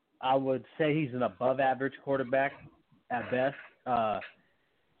 I would say he's an above-average quarterback at best.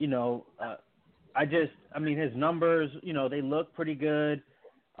 His numbers, they look pretty good.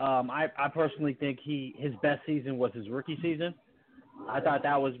 I personally think his best season was his rookie season. I thought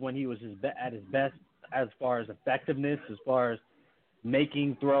that was when he was at his best as far as effectiveness, as far as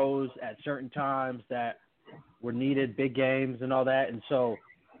making throws at certain times that were needed, big games and all that.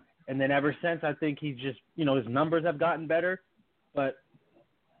 And then ever since, I think he's just, his numbers have gotten better, but,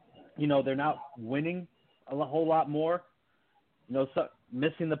 they're not winning a whole lot more.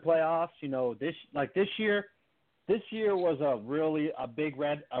 Missing the playoffs, this year was a big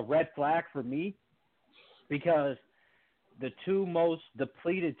red flag for me, because the two most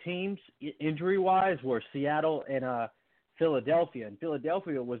depleted teams injury-wise were Seattle and Philadelphia. And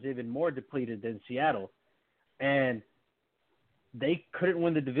Philadelphia was even more depleted than Seattle. And they couldn't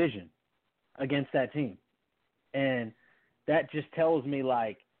win the division against that team. And that just tells me,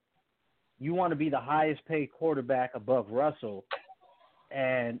 you want to be the highest paid quarterback above Russell.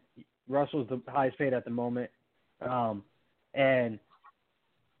 And Russell's the highest paid at the moment.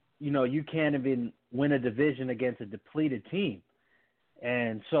 You can't even win a division against a depleted team.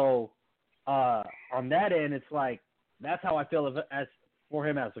 And so on that end, it's that's how I feel as for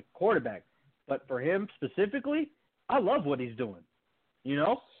him as a quarterback. But for him specifically, I love what he's doing.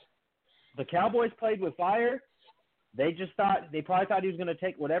 The Cowboys played with fire. They probably thought he was going to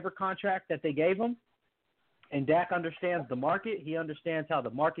take whatever contract that they gave him. And Dak understands the market. He understands how the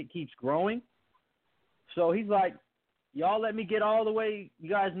market keeps growing. So he's like, y'all let me get all the way. You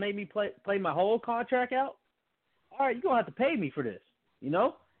guys made me play my whole contract out. All right, you're going to have to pay me for this,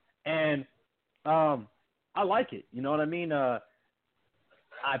 And I like it. You know what I mean?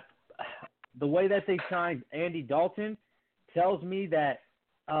 The way that they signed Andy Dalton tells me that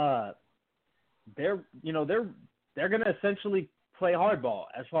they're going to essentially play hardball,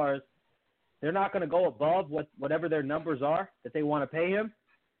 as far as they're not going to go above whatever their numbers are that they want to pay him.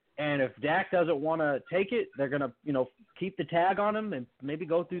 And if Dak doesn't want to take it, they're going to, keep the tag on him and maybe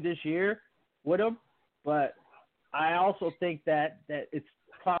go through this year with him. But I also think that it's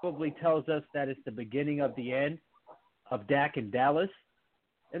probably tells us that it's the beginning of the end of Dak in Dallas.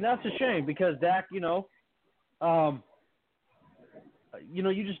 And that's a shame, because Dak, you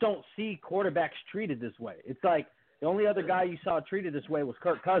just don't see quarterbacks treated this way. It's like the only other guy you saw treated this way was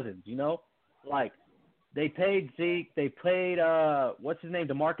Kirk Cousins, They paid Zeke, they paid, what's his name,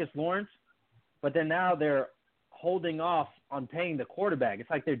 DeMarcus Lawrence, but then now they're holding off on paying the quarterback. It's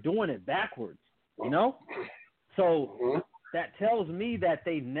like they're doing it backwards, So that tells me that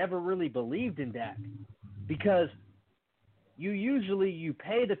they never really believed in Dak, because you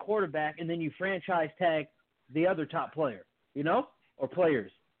pay the quarterback and then you franchise tag the other top player, or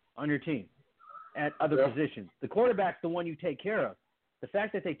players on your team at other positions. The quarterback's the one you take care of. The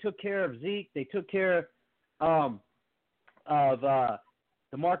fact that they took care of Zeke, they took care of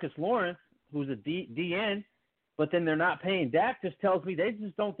DeMarcus Lawrence, who's a DN, but then they're not paying Dak, just tells me they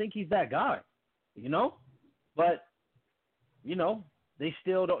just don't think he's that guy, But, they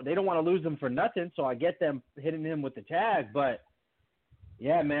still don't want to lose him for nothing, so I get them hitting him with the tag. But,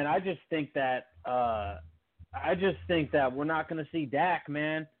 yeah, man, I just think that we're not going to see Dak,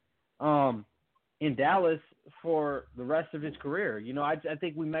 man, in Dallas for the rest of his career. I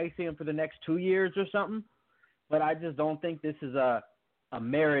think we may see him for the next 2 years or something, but I just don't think this is a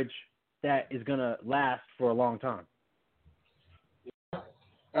marriage that is going to last for a long time.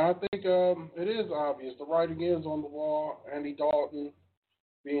 I think it is obvious. The writing is on the wall. Andy Dalton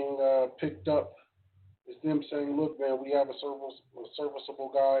being picked up is them saying, look, man, we have a serviceable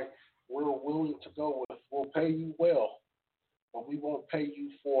guy we're willing to go with. We'll pay you well, but we won't pay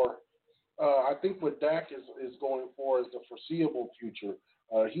you for I think what Dak is going for is the foreseeable future.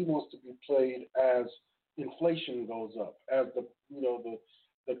 He wants to be played as inflation goes up. As the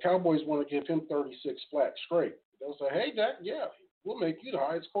Cowboys want to give him 36 flat straight. They'll say, hey, Dak, yeah, we'll make you the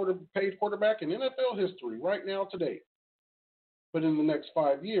highest paid quarterback in NFL history right now today. But in the next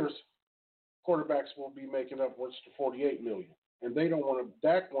 5 years, quarterbacks will be making upwards to $48 million. And they don't want to,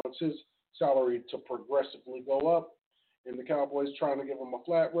 Dak wants his salary to progressively go up. And the Cowboys trying to give him a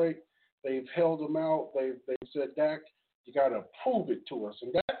flat rate. They've held him out. They've said, Dak, you got to prove it to us.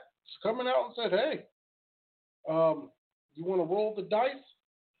 And Dak's coming out and said, hey, you want to roll the dice.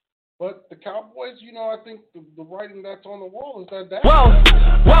 But the Cowboys, you know, I think the writing that's on the wall is that. Whoa,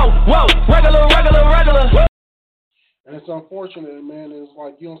 regular. And it's unfortunate, man. It's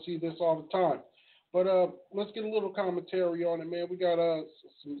like you don't see this all the time. But let's get a little commentary on it, man. We got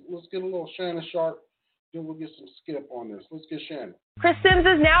let's get a little Shannon Sharp. Then we'll get some Skip on this. Let's get Shannon. Chris Sims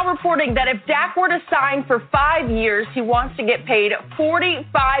is now reporting that if Dak were to sign for 5 years, he wants to get paid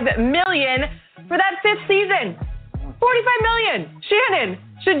 $45 million for that 5th season. $45 million. Shannon,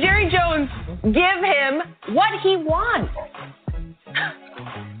 should Jerry Jones give him what he wants?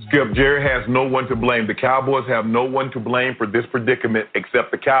 Skip, Jerry has no one to blame. The Cowboys have no one to blame for this predicament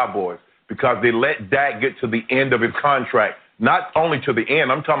except the Cowboys because they let Dak get to the end of his contract. Not only to the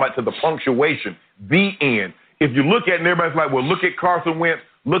end, I'm talking about to the punctuation, the end. If you look at it and everybody's like, well, look at Carson Wentz,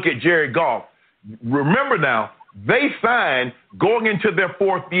 look at Jared Goff. Remember now, they signed going into their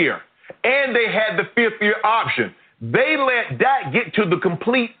 4th year, and they had the 5th year option. They let Dak get to the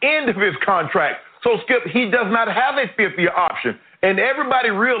complete end of his contract. So, Skip, he does not have a 5th year option. And everybody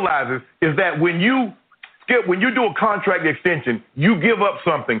realizes is that when you do a contract extension, you give up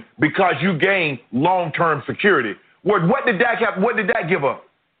something because you gain long-term security. What did Dak have? What did Dak give up?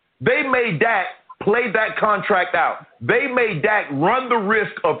 They made Dak play that contract out. They made Dak run the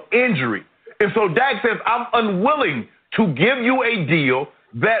risk of injury. And so Dak says, I'm unwilling to give you a deal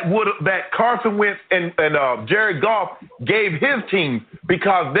that Carson Wentz and Jared Goff gave his team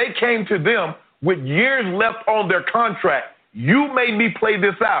because they came to them with years left on their contract. You made me play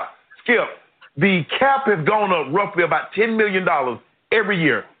this out. Skip, the cap has gone up roughly about $10 million every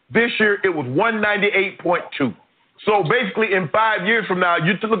year. This year, it was $198.2. So basically, in 5 years from now,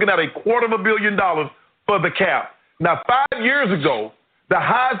 you're looking at $250 million for the cap. Now, 5 years ago, the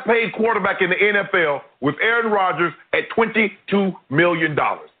highest paid quarterback in the NFL was Aaron Rodgers at $22 million.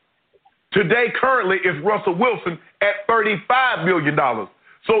 Today, currently, is Russell Wilson at $35 million.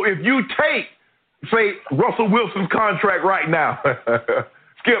 So if you take, say, Russell Wilson's contract right now,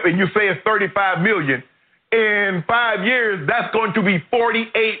 Skip, and you say it's $35 million, in 5 years, that's going to be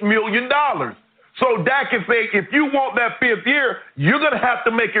 $48 million. So Dak is saying, if you want that 5th year, you're gonna have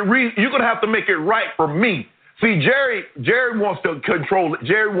to make it. You're gonna have to make it right for me. See, Jerry wants to control it.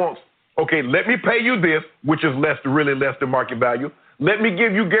 Jerry wants, okay, let me pay you this, which is really less than market value. Let me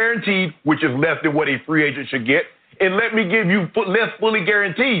give you guaranteed, which is less than what a free agent should get, and let me give you less fully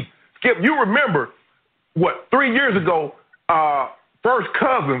guaranteed. Skip, you remember 3 years ago, First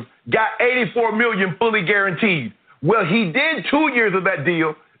Cousins got $84 million fully guaranteed. Well, he did 2 years of that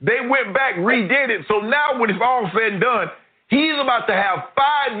deal. They went back, redid it. So now when it's all said and done, he's about to have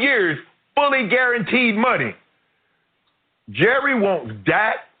 5 years fully guaranteed money. Jerry wants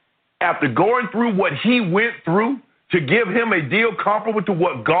Dak, after going through what he went through, to give him a deal comparable to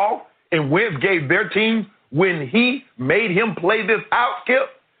what Goff and Wentz gave their team when he made him play this out, Skip.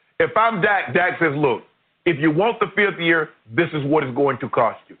 If I'm Dak, Dak says, look, if you want the 5th year, this is what it's going to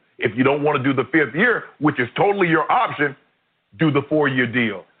cost you. If you don't want to do the 5th year, which is totally your option, do the 4-year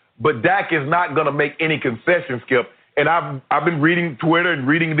deal. But Dak is not going to make any concessions, Skip. And I've been reading Twitter and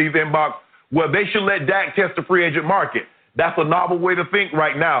reading these inbox. Well, they should let Dak test the free agent market. That's a novel way to think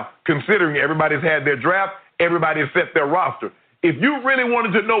right now, considering everybody's had their draft, everybody's set their roster. If you really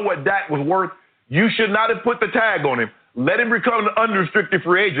wanted to know what Dak was worth, you should not have put the tag on him. Let him become an unrestricted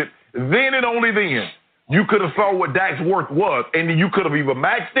free agent. Then and only then, you could have saw what Dak's worth was, and then you could have either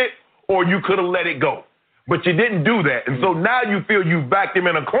matched it or you could have let it go. But you didn't do that. And so now you feel you backed him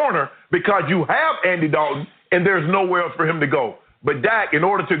in a corner because you have Andy Dalton and there's nowhere else for him to go. But Dak, in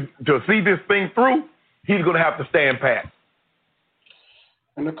order to see this thing through, he's going to have to stand pat.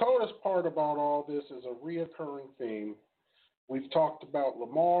 And the coldest part about all this is a reoccurring theme. We've talked about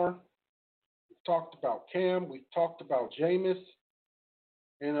Lamar. We've talked about Cam. We've talked about Jameis.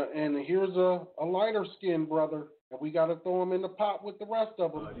 And here's a lighter-skinned brother, and we got to throw him in the pot with the rest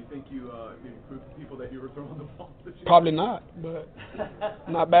of them. Do you think you improved the people that you were throwing the ball to? Probably not, but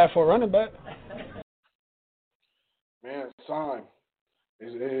not bad for a running back. Man, Simon,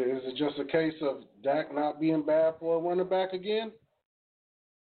 is it just a case of Dak not being bad for a running back again?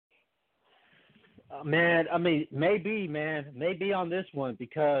 Man, I mean, maybe on this one,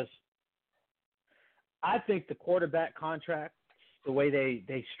 because I think the quarterback contract, the way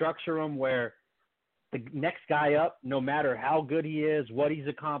they structure them, where the next guy up, no matter how good he is, what he's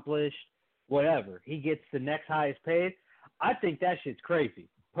accomplished, whatever, he gets the next highest paid. I think that shit's crazy,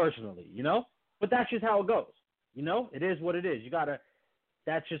 personally, you know? But that's just how it goes, you know? It is what it is.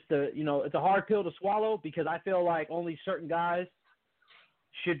 That's just it's a hard pill to swallow, because I feel like only certain guys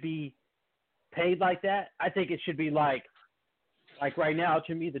should be paid like that. I think it should be like right now,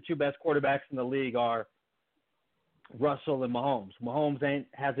 to me, the two best quarterbacks in the league are Russell and Mahomes. Mahomes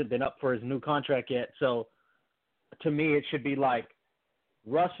hasn't been up for his new contract yet, so to me it should be like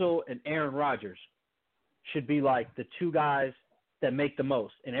Russell and Aaron Rodgers should be like the two guys that make the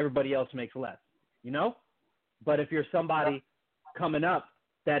most, and everybody else makes less, you know? But if you're somebody coming up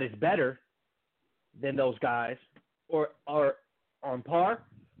that is better than those guys or are on par,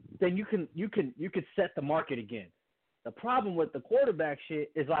 then you could set the market again. The problem with the quarterback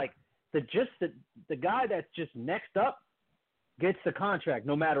shit is like the guy that's just next up gets the contract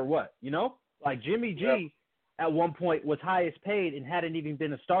no matter what, you know? Like Jimmy G at one point was highest paid and hadn't even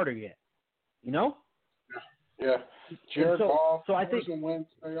been a starter yet, you know? Yeah. Jared Goff, so I think Wentz,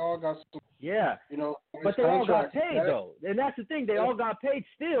 they all got some, you know, but they all got contracts. paid though, and that's the thing. They all got paid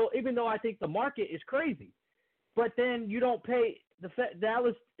still, even though I think the market is crazy. But then you don't pay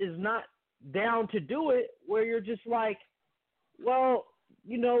Dallas is not down to do it. Where you're just like, well,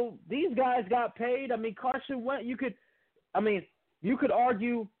 you know, these guys got paid. I mean, Carson Wentz. You could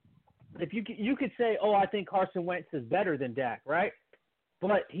argue if you could say, oh, I think Carson Wentz is better than Dak, right?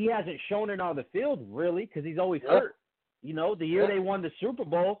 But he hasn't shown it on the field really because he's always hurt. You know, the year they won the Super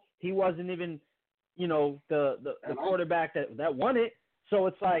Bowl, he wasn't even, you know, the quarterback that won it. So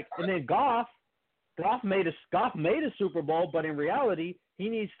it's like, and then Goff made a Super Bowl, but in reality,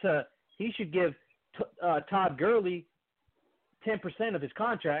 he should give Todd Gurley 10% of his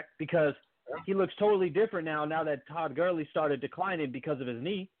contract because he looks totally different now that Todd Gurley started declining because of his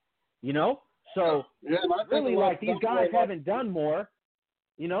knee, you know? So really, like, these guys haven't done more.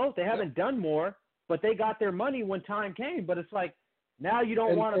 You know, they haven't done more, but they got their money when time came. But it's like now you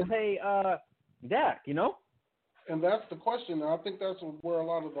don't want to pay Dak, you know? And that's the question. And I think that's where a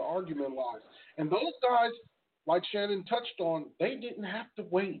lot of the argument lies. And those guys, like Shannon touched on, they didn't have to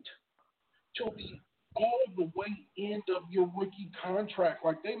wait till all the way end of your rookie contract.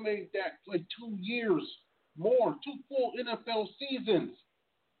 Like they made Dak play 2 years more, 2 full NFL seasons.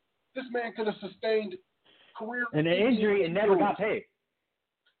 This man could have sustained career and an injury and never got paid.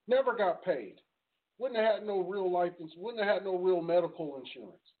 Never got paid. Wouldn't have had no real life insurance. Wouldn't have had no real medical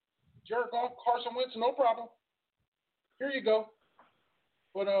insurance. Jared Goff, Carson Wentz, no problem. Here you go.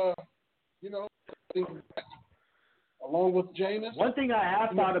 But you know, along with Jameis. One thing I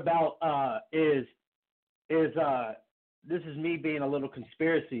have thought about is this is me being a little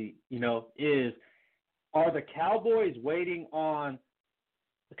conspiracy. You know, are the Cowboys waiting on?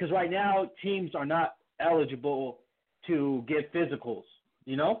 Because right now teams are not eligible to get physicals.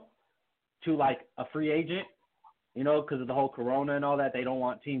 You know, to like a free agent, you know, because of the whole corona and all that. They don't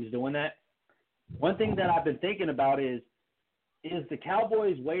want teams doing that. One thing that I've been thinking about is the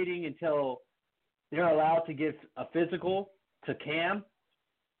Cowboys waiting until they're allowed to give a physical to Cam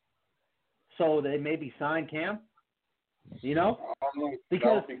so they maybe sign Cam, you know?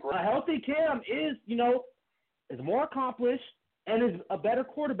 Because a healthy Cam is, you know, is more accomplished and is a better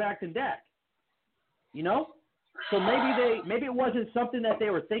quarterback than Dak, you know? So maybe it wasn't something that they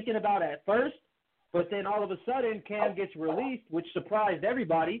were thinking about at first, but then all of a sudden Cam gets released, which surprised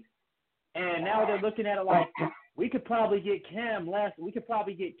everybody, and now they're looking at it like we could probably get Cam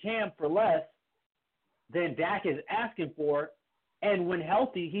for less than Dak is asking for, and when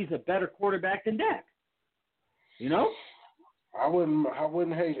healthy, he's a better quarterback than Dak. You know? I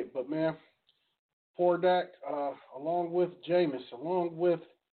wouldn't hate it, but man, poor Dak, along with Jameis, along with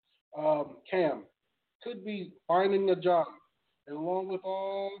Cam, could be finding a job, and along with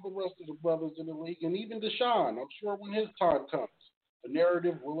all the rest of the brothers in the league, and even Deshaun. I'm sure when his time comes, the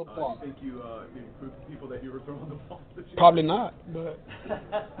narrative will apply. I think you improved people that you were throwing the ball to. Probably not, but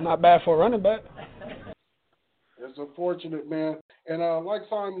not bad for a running back. It's unfortunate, man. And like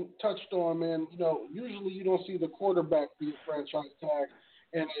Simon touched on, man, you know, usually you don't see the quarterback being franchise tagged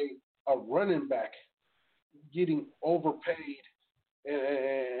and a running back getting overpaid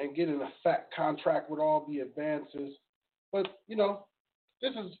and getting a fat contract with all the advances. But, you know,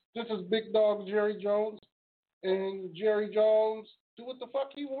 this is big dog Jerry Jones, and Jerry Jones do what the fuck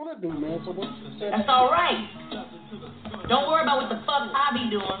he want to do, man. So what you say? That's all right. Don't worry about what the fuck I be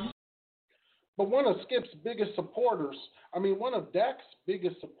doing. But one of Skip's biggest supporters, one of Dak's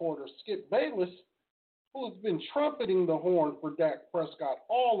biggest supporters, Skip Bayless, who has been trumpeting the horn for Dak Prescott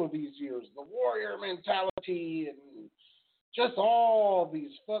all of these years, the warrior mentality and just all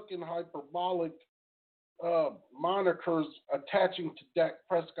these fucking hyperbolic monikers attaching to Dak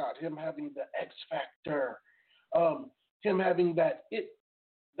Prescott, him having the X factor, him having that it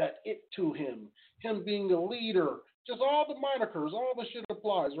to him being a leader, just all the monikers, all the shit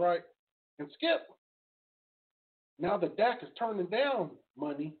applies, right? And Skip, now that Dak is turning down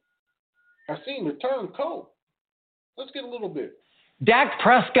money, has seen the turn cold. Let's get a little bit. Dak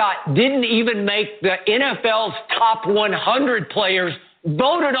Prescott didn't even make the NFL's top 100 players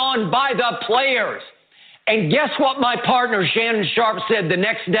voted on by the players. And guess what my partner Shannon Sharp said the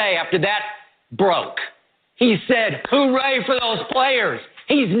next day after that broke? He said, hooray for those players.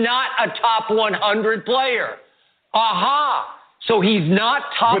 He's not a top 100 player. Aha. So he's not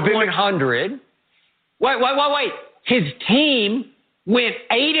top 100. Wait. His team went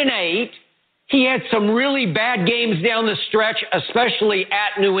 8-8. He had some really bad games down the stretch, especially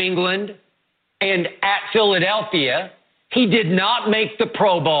at New England and at Philadelphia. He did not make the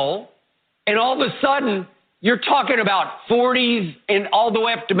Pro Bowl. And all of a sudden, you're talking about 40s and all the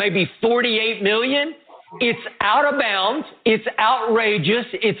way up to maybe 48 million. It's out of bounds. It's outrageous.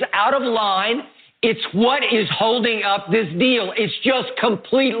 It's out of line. It's what is holding up this deal. It's just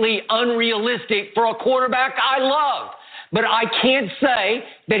completely unrealistic for a quarterback I love. But I can't say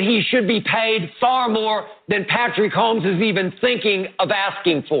that he should be paid far more than Patrick Holmes is even thinking of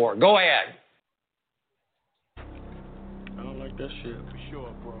asking for. Go ahead. I don't like that shit. For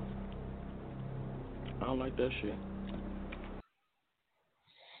sure, bro. I don't like that shit.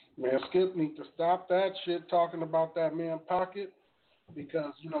 Man, Skip need to stop that shit talking about that man pocket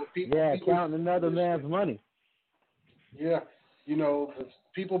because, people... Yeah, counting another man's money. Yeah,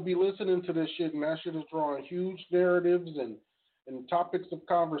 people be listening to this shit, and that shit is drawing huge narratives and topics of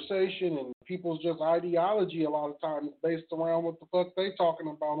conversation, and people's just ideology a lot of times based around what the fuck they talking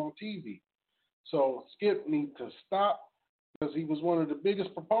about on TV. So Skip need to stop because he was one of the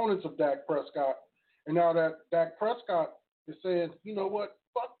biggest proponents of Dak Prescott, and now that Dak Prescott is saying, you know what,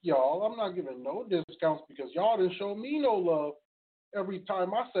 fuck y'all, I'm not giving no discounts because y'all didn't show me no love every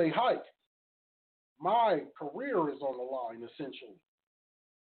time I say hike. My career is on the line, essentially.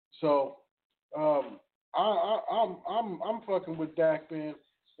 So, I'm fucking with Dak, man,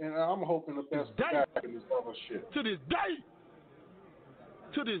 and I'm hoping the best for Dak in this other shit. To this day.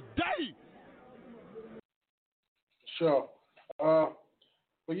 Sure.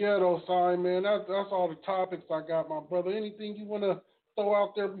 But yeah, though, Sign, man, that's all the topics I got, my brother. Anything you want to throw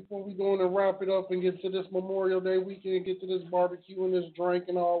out there before we go in and wrap it up and get to this Memorial Day weekend and get to this barbecue and this drink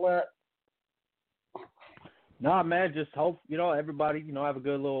and all that? Nah, man, just hope, everybody, have a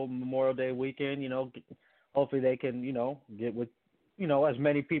good little Memorial Day weekend, hopefully they can, get with, as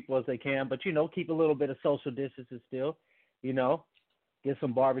many people as they can, but, keep a little bit of social distancing still, get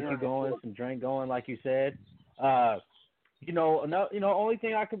some barbecue going, some drink going, like you said. Only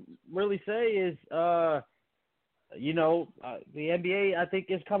thing I could really say is, the NBA, I think,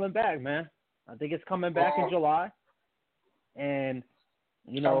 is coming back, man. I think it's coming back in July, and,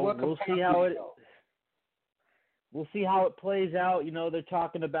 we'll see how it... We'll see how it plays out. They're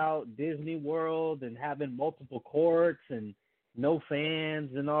talking about Disney World and having multiple courts and no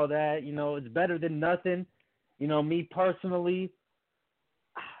fans and all that. It's better than nothing. Me personally,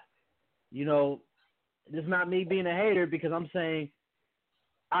 it's not me being a hater because I'm saying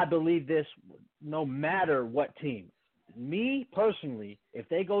I believe this no matter what team. Me personally, if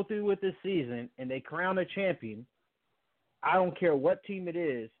they go through with this season and they crown a champion, I don't care what team it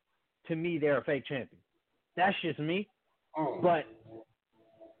is, to me, they're a fake champion. That's just me. But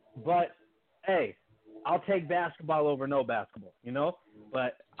hey, I'll take basketball over no basketball,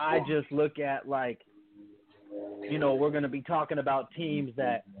 But I just look at we're going to be talking about teams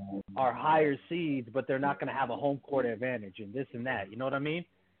that are higher seeds, but they're not going to have a home court advantage and this and that. You know what I mean?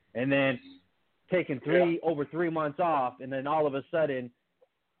 And then taking over 3 months off, and then all of a sudden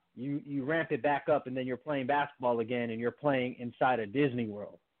you ramp it back up, and then you're playing basketball again, and you're playing inside of Disney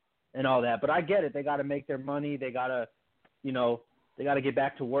World. And all that. But I get it. They got to make their money. They got to, they got to get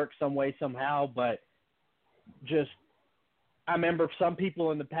back to work some way, somehow. But I remember some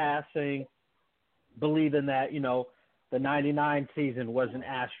people in the past believing that, the 99 season was an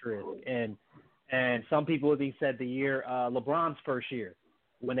asterisk. And some people even said the year, LeBron's first year,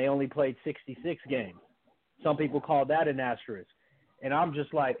 when they only played 66 games. Some people called that an asterisk. And I'm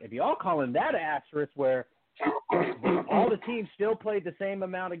just like, if y'all calling that an asterisk where all the teams still played the same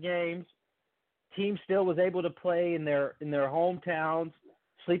amount of games, team still was able to play in their hometowns,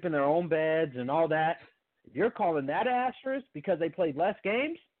 sleep in their own beds and all that. If you're calling that asterisk because they played less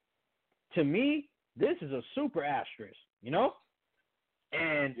games, to me, this is a super asterisk,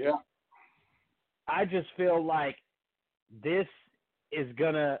 And I just feel like this is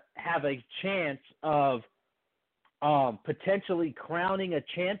going to have a chance of potentially crowning a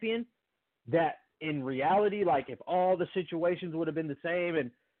champion that in reality, like if all the situations would have been the same and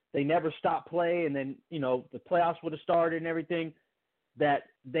they never stopped play and then, the playoffs would have started and everything, that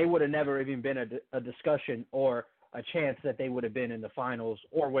they would have never even been a discussion or a chance that they would have been in the finals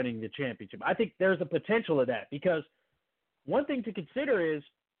or winning the championship. I think there's a potential of that because one thing to consider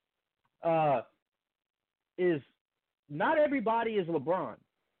is not everybody is LeBron,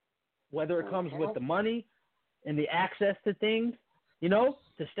 whether it comes with the money and the access to things,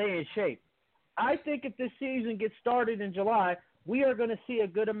 to stay in shape. I think if this season gets started in July, we are going to see a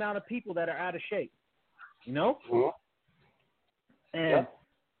good amount of people that are out of shape, And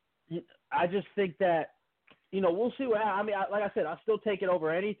I just think that, we'll see what happens. I mean, like I said, I'll still take it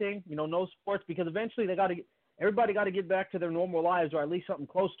over anything, no sports, because eventually everybody got to get back to their normal lives, or at least something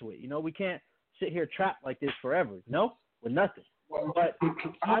close to it. We can't sit here trapped like this forever, with nothing. But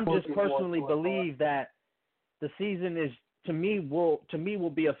I just personally believe that the season is, to me will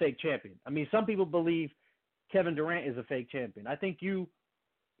be a fake champion. I mean, some people believe Kevin Durant is a fake champion. I think you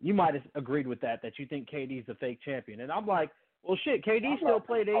might have agreed with that you think KD's a fake champion. And I'm like, well, shit, KD still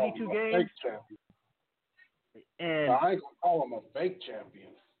played 82 games. And I ain't gonna call him a fake champion.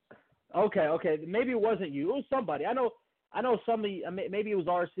 Okay, maybe it wasn't you. It was somebody. I know somebody. Maybe it was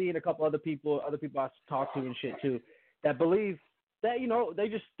RC and a couple other people I talked to and shit too, that believe that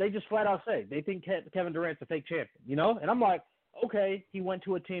they just flat out say they think Kevin Durant's a fake champion. And I'm like, okay, he went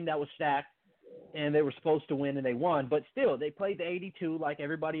to a team that was stacked and they were supposed to win and they won, but still they played the 82 like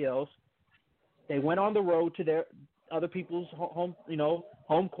everybody else. They went on the road to their other people's home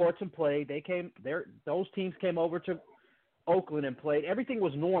courts and played. Those teams came over to Oakland and played. Everything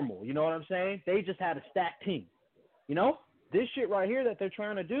was normal. You know what I'm saying? They just had a stacked team. This shit right here that they're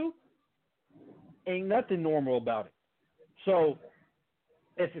trying to do ain't nothing normal about it. So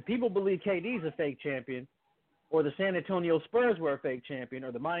if people believe KD's a fake champion, or the San Antonio Spurs were a fake champion,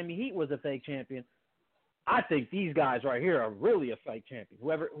 or the Miami Heat was a fake champion, I think these guys right here are really a fake champion,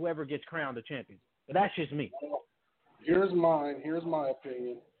 whoever gets crowned a champion. But that's just me. Here's my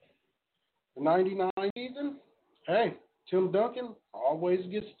opinion. The 99 season, hey, Tim Duncan always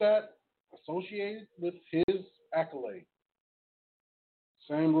gets that associated with his accolade.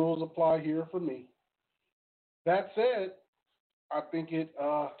 Same rules apply here for me. That said, I think you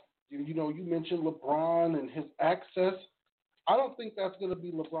mentioned LeBron and his access. I don't think that's going to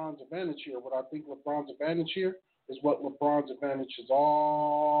be LeBron's advantage here. What I think LeBron's advantage here is what LeBron's advantage has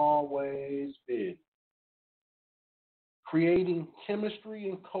always been. Creating chemistry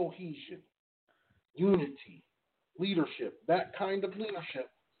and cohesion, unity, leadership, that kind of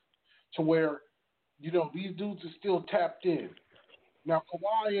leadership to where, these dudes are still tapped in. Now,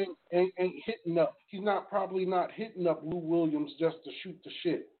 Kawhi ain't hitting up. He's probably not hitting up Lou Williams just to shoot the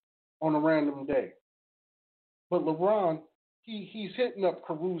shit on a random day. But LeBron, he's hitting up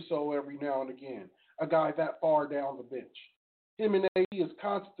Caruso every now and again, a guy that far down the bench. Him and AD is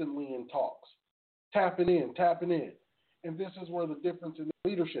constantly in talks, tapping in. And this is where the difference in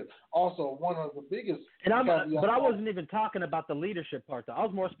leadership. Also, one of the biggest. But I wasn't even talking about the leadership part, though. I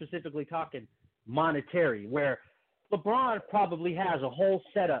was more specifically talking monetary, where LeBron probably has a whole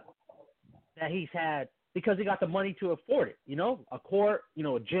setup that he's had because he got the money to afford it, a court,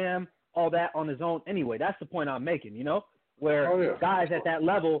 a gym, all that on his own. Anyway, that's the point I'm making, where guys at that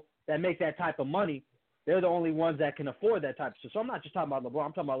level that make that type of money, they're the only ones that can afford that type of stuff. So I'm not just talking about LeBron.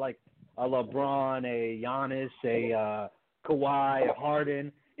 I'm talking about like a LeBron, a Giannis, a Kawhi, a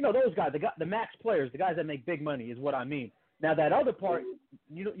Harden. Those guys, the max players, the guys that make big money is what I mean. Now that other part,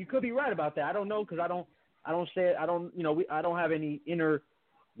 you could be right about that. I don't know because I don't have any inner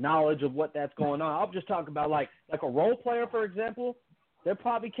knowledge of what that's going on. I'll just talk about like a role player, for example. They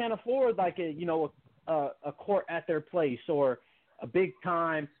probably can't afford like a court at their place or a big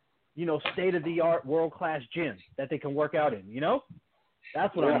time, state of the art world class gym that they can work out in.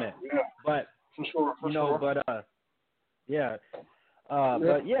 That's what I meant. Yeah. But for sure. But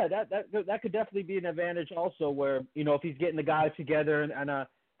that could definitely be an advantage also. Where if he's getting the guys together and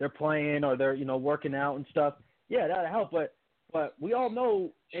they're playing or they're working out and stuff, that'll help. But we all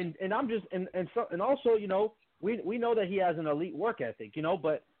know, and I'm just and also we know that he has an elite work ethic,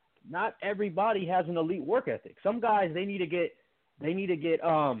 but not everybody has an elite work ethic. Some guys they need to get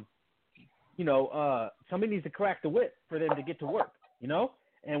somebody needs to crack the whip for them to get to work,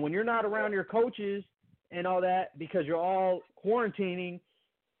 And when you're not around your coaches and all that because you're all quarantining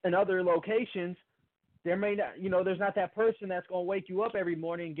in other locations, there may not, there's not that person that's going to wake you up every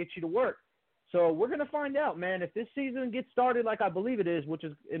morning and get you to work. So we're going to find out, man, if this season gets started like I believe it is, which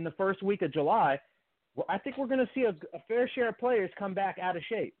is in the first week of July, I think we're going to see a fair share of players come back out of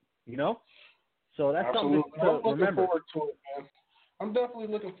shape, So that's Absolutely. something to remember. I'm looking forward to it, man. I'm definitely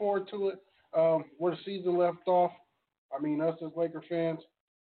looking forward to it. Where the season left off, us as Laker fans,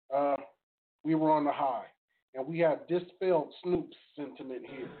 we were on the high. And we have dispelled Snoop's sentiment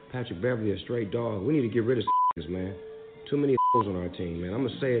here. Patrick Beverly, a straight dog. We need to get rid of this, man. Too many on our team, man. I'm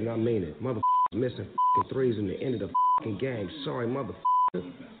going to say it and I mean it. missing threes in the end of the game. Sorry,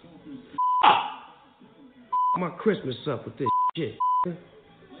 motherfucker. My Christmas up with this shit.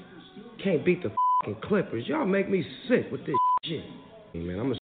 Can't beat the Clippers. Y'all make me sick with this shit.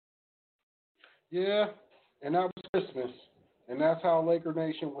 Man, Yeah, and that was Christmas. And that's how Laker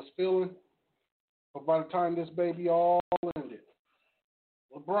Nation was feeling. But by the time this baby all ended,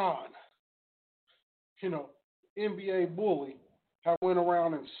 LeBron, NBA bully, had went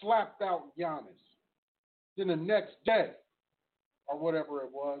around and slapped out Giannis. Then the next day, or whatever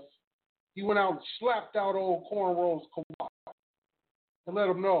it was, he went out and slapped out old cornrows Kawhi and let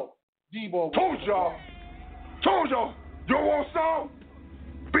him know Debo. Told y'all. You don't want some?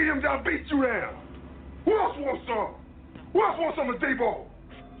 Beat him down, beat you down. Who else wants some? Who else wants some of Debo?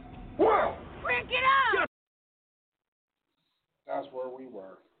 Well, Crank it up! That's where we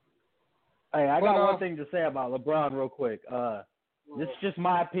were. Hey, I got one thing to say about LeBron real quick. This is just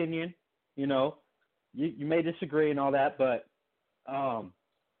my opinion. You may disagree and all that, but, I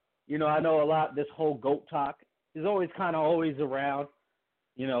know a lot, this whole GOAT talk is always around,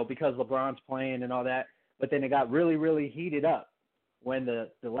 because LeBron's playing and all that. But then it got really, really heated up when the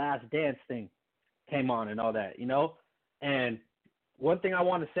Last Dance thing came on and all that, And one thing I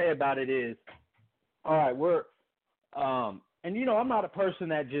want to say about it is, all right, we're I'm not a person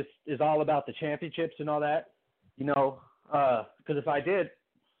that just is all about the championships and all that, because if I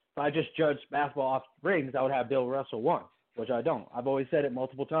just judged basketball off rings, I would have Bill Russell won, which I don't. I've always said it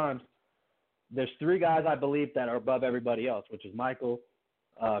multiple times. There's three guys I believe that are above everybody else, which is Michael,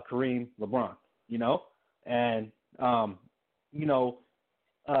 Kareem, LeBron, and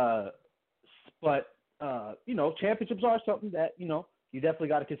championships are something that, you definitely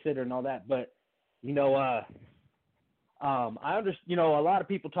got to consider and all that. But, I understand, a lot of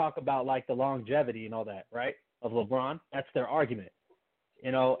people talk about like the longevity and all that, right, of LeBron. That's their argument,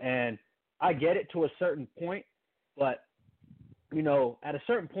 and I get it to a certain point, but, at a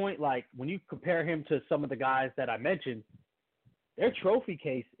certain point, like when you compare him to some of the guys that I mentioned, their trophy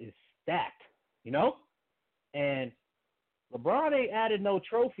case is stacked, and LeBron ain't added no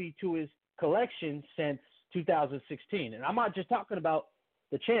trophy to his collection since 2016. And I'm not just talking about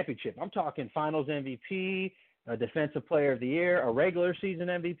the championship. I'm talking finals MVP, a defensive player of the year, a regular season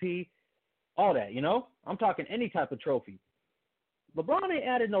MVP, all that, I'm talking any type of trophy. LeBron ain't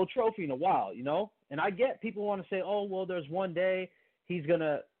added no trophy in a while, And I get people want to say, oh, well, there's one day he's going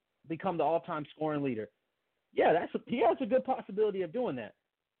to become the all-time scoring leader. Yeah, he has a good possibility of doing that.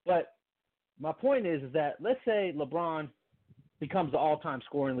 But my point is that let's say LeBron becomes the all-time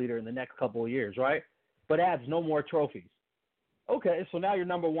scoring leader in the next couple of years, right? But adds no more trophies. Okay, so now you're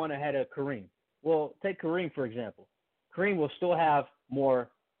number one ahead of Kareem. Well, take Kareem, for example. Kareem will still have more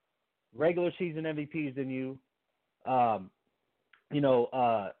regular season MVPs than you,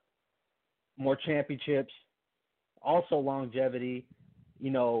 more championships, also longevity,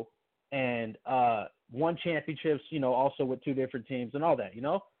 and won championships, also with two different teams and all that,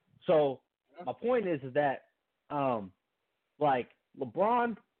 So my point is that, like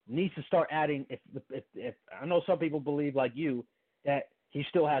LeBron needs to start adding. If I know some people believe like you that he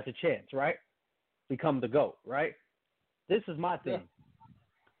still has a chance, right? Become the GOAT, right? This is my thing.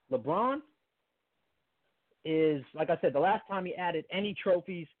 Yeah. LeBron is, like I said, the last time he added any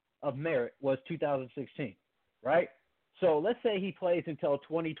trophies of merit was 2016, right? So let's say he plays until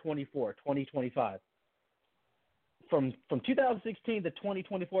 2024, 2025. From 2016 to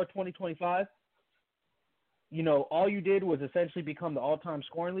 2024, 2025, all you did was essentially become the all-time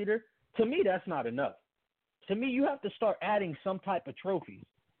scoring leader. To me, that's not enough. To me, you have to start adding some type of trophies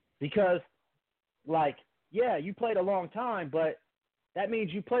because, you played a long time, but that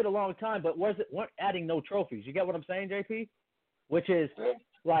means you played a long time, but weren't adding no trophies. You get what I'm saying, JP? Which is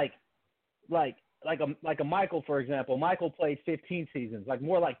like a Michael, for example. Michael played 15 seasons,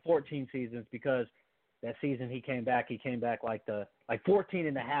 more like 14 seasons because that season he came back like 14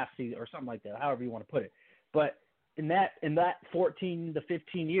 and a half season or something like that, however you want to put it. But in that 14 to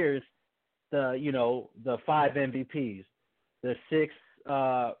 15 years, the 5 MVPs, the 6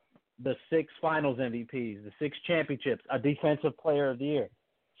 finals MVPs, the 6 championships, a defensive player of the year.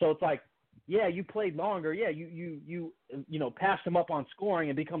 So it's like, yeah, you played longer. Yeah, you passed him up on scoring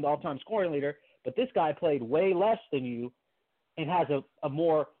and become the all-time scoring leader. But this guy played way less than you and has a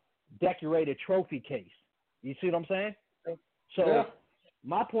more decorated trophy case. You see what I'm saying? So yeah.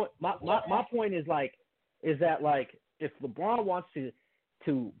 My point is that if LeBron wants to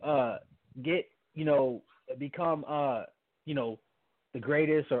get become the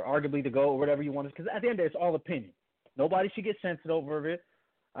greatest or arguably the GOAT or whatever you want to, because at the end of it, it's all opinion. Nobody should get sensitive over it.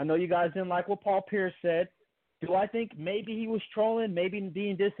 I know you guys didn't like what Paul Pierce said, Do I think maybe he was trolling, maybe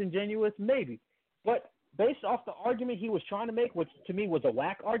being disingenuous? Maybe. But based off the argument he was trying to make, which to me was a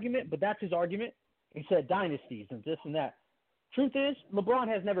whack argument, but that's his argument, he said dynasties and this and that. Truth is, LeBron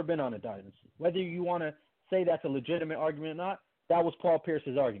has never been on a dynasty. Whether you want to say that's a legitimate argument or not, that was Paul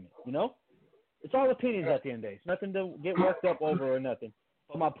Pierce's argument, you know? It's all opinions at the end of the day. It's nothing to get worked up over or nothing.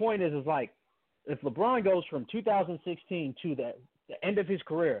 But my point is like, if LeBron goes from 2016 to the end of his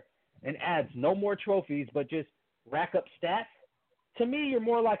career and adds no more trophies but just rack up stats, to me, you're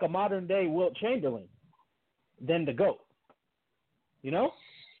more like a modern-day Wilt Chamberlain than the GOAT. You know?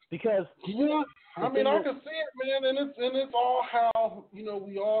 Because yeah, I mean, I can see it, man, and it's all how, you know,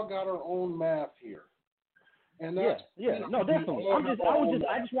 we all got our own math here. And that's, no, definitely.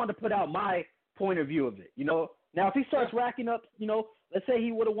 I just wanted to put out my point of view of it, you know. Now, if he starts racking up, you know, let's say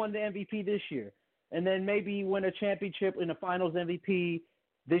he would have won the MVP this year, and then maybe win a championship in the finals MVP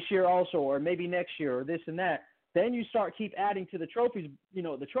this year also, or maybe next year, or this and that, then you keep adding to the trophies, you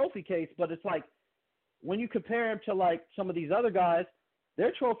know, the trophy case. But it's like when you compare him to like some of these other guys,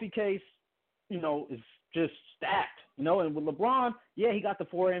 their trophy case, you know, is just stacked, you know. And with LeBron, yeah, he got the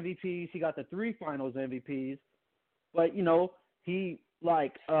 4 MVPs, he got the 3 finals MVPs, but you know, he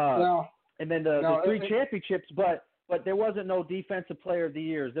like and then the 3 championships, but there wasn't no defensive player of the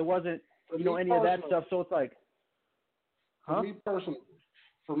years. There wasn't, you know, any of that stuff. So it's like, For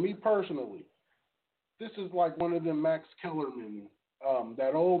me personally, this is like one of them Max Kellerman,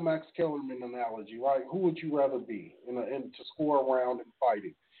 that old Max Kellerman analogy, right? Who would you rather be in to score around and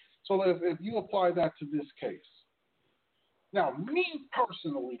fighting? So if you apply that to this case, now me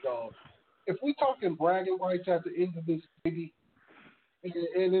personally, dog, if we talking bragging rights at the end of this baby,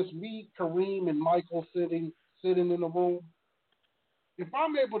 and it's me, Kareem, and Michael sitting in the room, if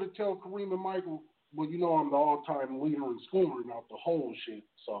I'm able to tell Kareem and Michael, well, you know, I'm the all-time leader in scoring out the whole shit,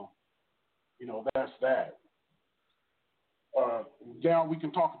 so, you know, that's that. Now we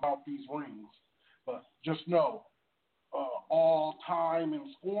can talk about these rings, but just know, all-time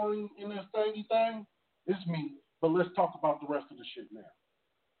in scoring in this thing, it's me, but let's talk about the rest of the shit now.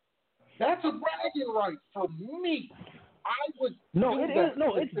 That's a bragging right for me. I would.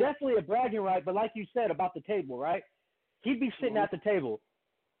 It's definitely a bragging right, but like you said about the table, right? He'd be sitting at the table,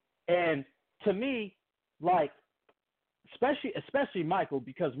 and to me, like, especially Michael,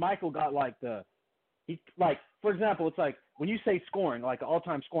 because Michael got like for example, it's like when you say scoring, like an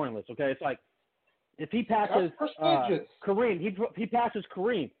all-time scoring list, okay? It's like if he passes Kareem, he passes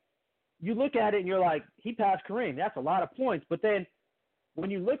Kareem. You look at it and you're like, he passed Kareem. That's a lot of points. But then when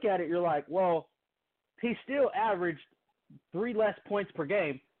you look at it, you're like, well, he still averaged 3 less points per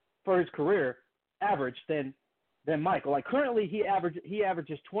game for his career average than Michael. Like currently he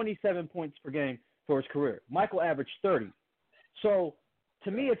averages 27 points per game for his career. Michael averaged 30. So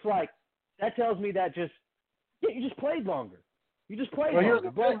to me it's like that tells me that you just played longer. You just played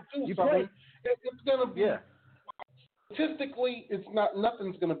longer. But you played. It's gonna be statistically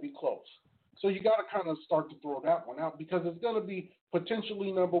nothing's gonna be close. So you gotta kind of start to throw that one out because it's gonna be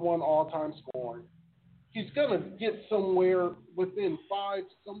potentially number 1 all-time scoring. He's going to get somewhere within 5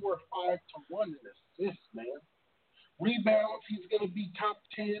 to 1 in assists, man. Rebounds, he's going to be top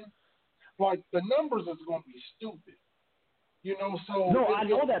 10. Like, the numbers is going to be stupid. You know, so... No, I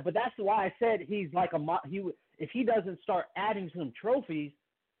know that, but that's why I said he's like if he doesn't start adding some trophies,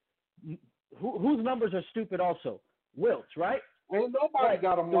 whose numbers are stupid also? Wilt's, right? Ain't nobody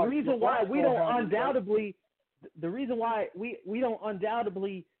got him. The reason why we don't undoubtedly... The reason why we don't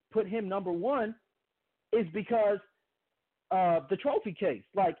undoubtedly put him number 1 is because of the trophy case.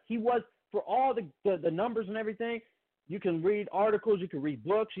 Like, he was, for all the numbers and everything, you can read articles, you can read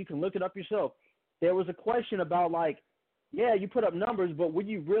books, you can look it up yourself. There was a question about, like, yeah, you put up numbers, but were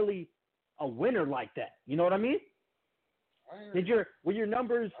you really a winner like that? You know what I mean? Were your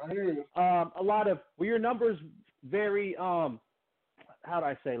numbers were your numbers very, how do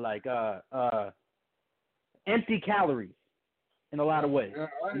I say, like, empty calories in a lot of ways,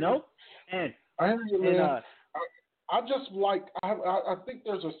 you know? And I hear you, man. I just like I think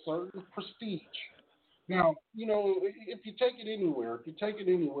there's a certain prestige. Now, you know, if you take it anywhere,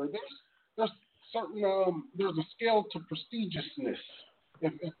 there's certain there's a scale to prestigiousness.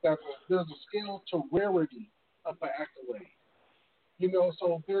 If there's a scale to rarity of the accolade. You know,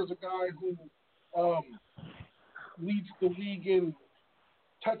 so if there's a guy who leads the league in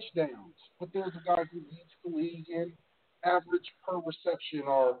touchdowns, but there's a guy who leads the league in average per reception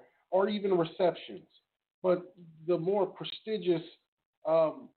or even receptions. But the more prestigious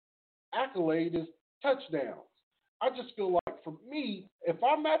accolade is touchdowns. I just feel like, for me, if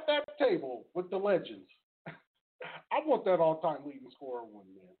I'm at that table with the legends, I want that all-time leading scorer one,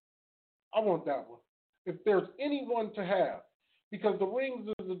 man. I want that one. if there's anyone to have, because the rings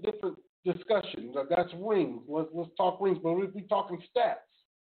is a different discussion. That's rings. Let's talk rings, but if we're talking stats,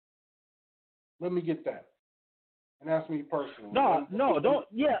 let me get that. And ask me personally. No, don't.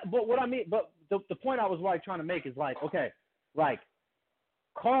 Yeah, but what I mean, but the point I was like trying to make is like, okay, like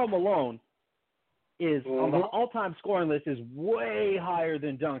Karl Malone is on the all-time scoring list is way higher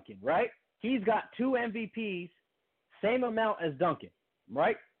than Duncan, right? He's got 2 MVPs, same amount as Duncan,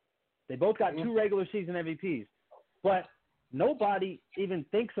 right? They both got 2 regular season MVPs, but nobody even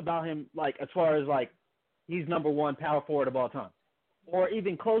thinks about him like as far as like he's number 1 power forward of all time, or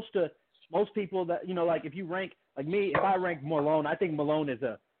even close to most people that like if you rank like me, if I rank Malone, I think Malone's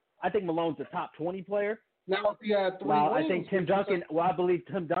a top 20 player. Now if he had 3 Well, rings, I think Tim Duncan. Well, I believe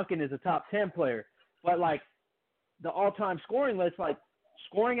Tim Duncan is a top 10 player, but like the all-time scoring list, like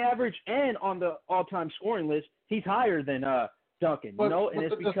scoring average and on the all-time scoring list, he's higher than Duncan. But and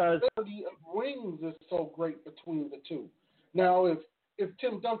it's the because disparity of rings is so great between the two. Now, if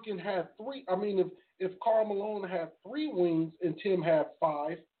Tim Duncan had 3, I mean, if Karl Malone had 3 rings and Tim had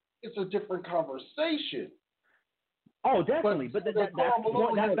 5, it's a different conversation. Oh, definitely. But that's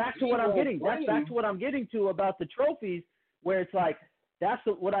back to what I'm getting. That's back to what I'm getting to about the trophies, where it's like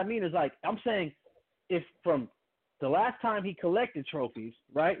what I mean is like I'm saying if from the last time he collected trophies,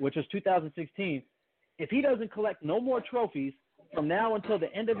 right, which was 2016, if he doesn't collect no more trophies from now until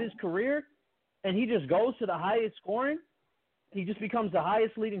the end of his career, and he just goes to the highest scoring, he just becomes the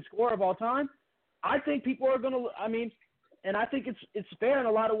highest leading scorer of all time, I think people are going to, I mean, and I think it's fair in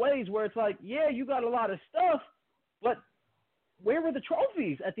a lot of ways where it's like, yeah, you got a lot of stuff, but where were the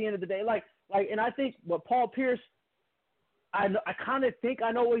trophies at the end of the day? Like, and I think what Paul Pierce, I kind of think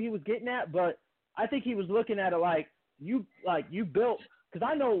I know what he was getting at, but I think he was looking at it like you built, because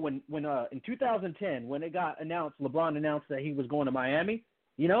I know when in 2010 when it got announced, LeBron announced that he was going to Miami,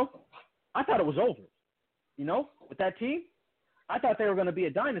 I thought it was over, with that team. I thought they were going to be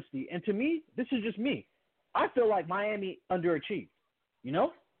a dynasty, and to me, this is just me. I feel like Miami underachieved.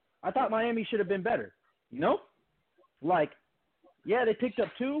 I thought Miami should have been better. Like, yeah, they picked up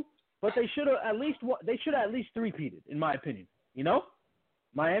 2, but they should have at least 3-peated, in my opinion.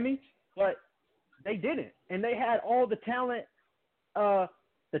 Miami, but they didn't, and they had all the talent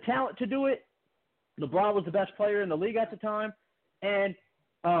to do it. LeBron was the best player in the league at the time, and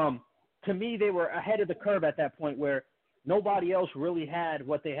to me, they were ahead of the curve at that point where nobody else really had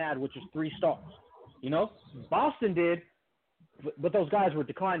what they had, which is 3 stars. Boston did, but those guys were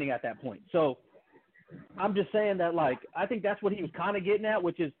declining at that point. So I'm just saying that, like, I think that's what he was kind of getting at,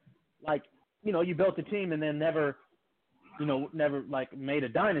 which is, like, you built a team and then never like made a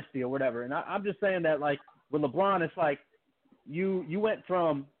dynasty or whatever. And I'm just saying that, like, with LeBron, it's like you went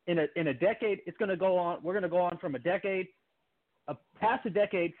from in a decade. It's going to go on. We're going to go on from a decade, past a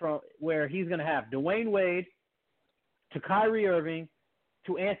decade from where he's going to have Dwayne Wade to Kyrie Irving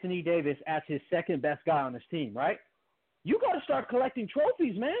to Anthony Davis as his second best guy on his team, right? You got to start collecting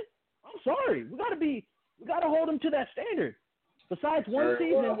trophies, man. I'm sorry. We got to hold him to that standard. Besides one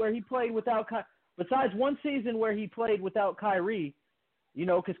season where he played without Kyrie,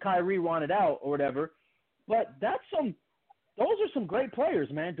 because Kyrie wanted out or whatever. But those are some great players,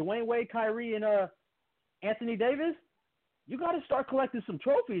 man. Dwayne Wade, Kyrie, and Anthony Davis. You got to start collecting some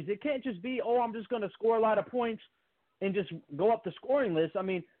trophies. It can't just be, I'm just going to score a lot of points and just go up the scoring list. I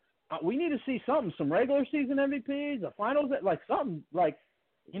mean, we need to see something, some regular season MVPs, the finals, like something, like,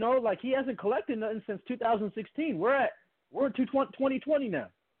 like he hasn't collected nothing since 2016. We're in 2020 now.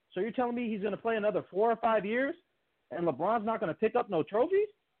 So you're telling me he's going to play another 4 or 5 years and LeBron's not going to pick up no trophies?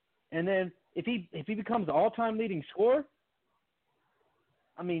 And then if he becomes the all-time leading scorer,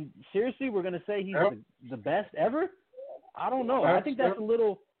 I mean, seriously, we're going to say he's the best ever? I don't know. I think that's a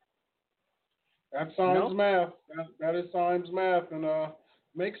little... That's Symes math. That is Symes math, and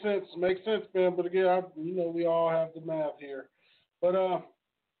makes sense, man. But again, we all have the math here. But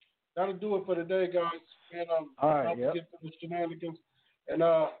that'll do it for today, guys. And all right, get to the shenanigans. And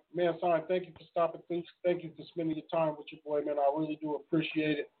man, Symes, thank you for stopping through. Thank you for spending your time with your boy, man. I really do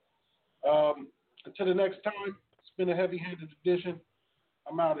appreciate it. Until the next time, it's been a heavy-handed edition.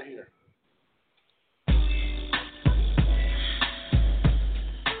 I'm out of here.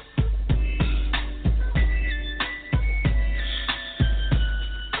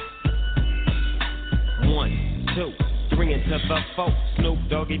 Into the folk, Snoop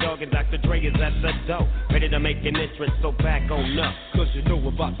Doggy Dogg and Dr. Dre is at the door, ready to make an entrance, so back on up, cause you know we're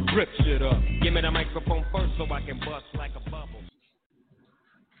about to rip shit up. Give me the microphone first so I can bust like a bubble.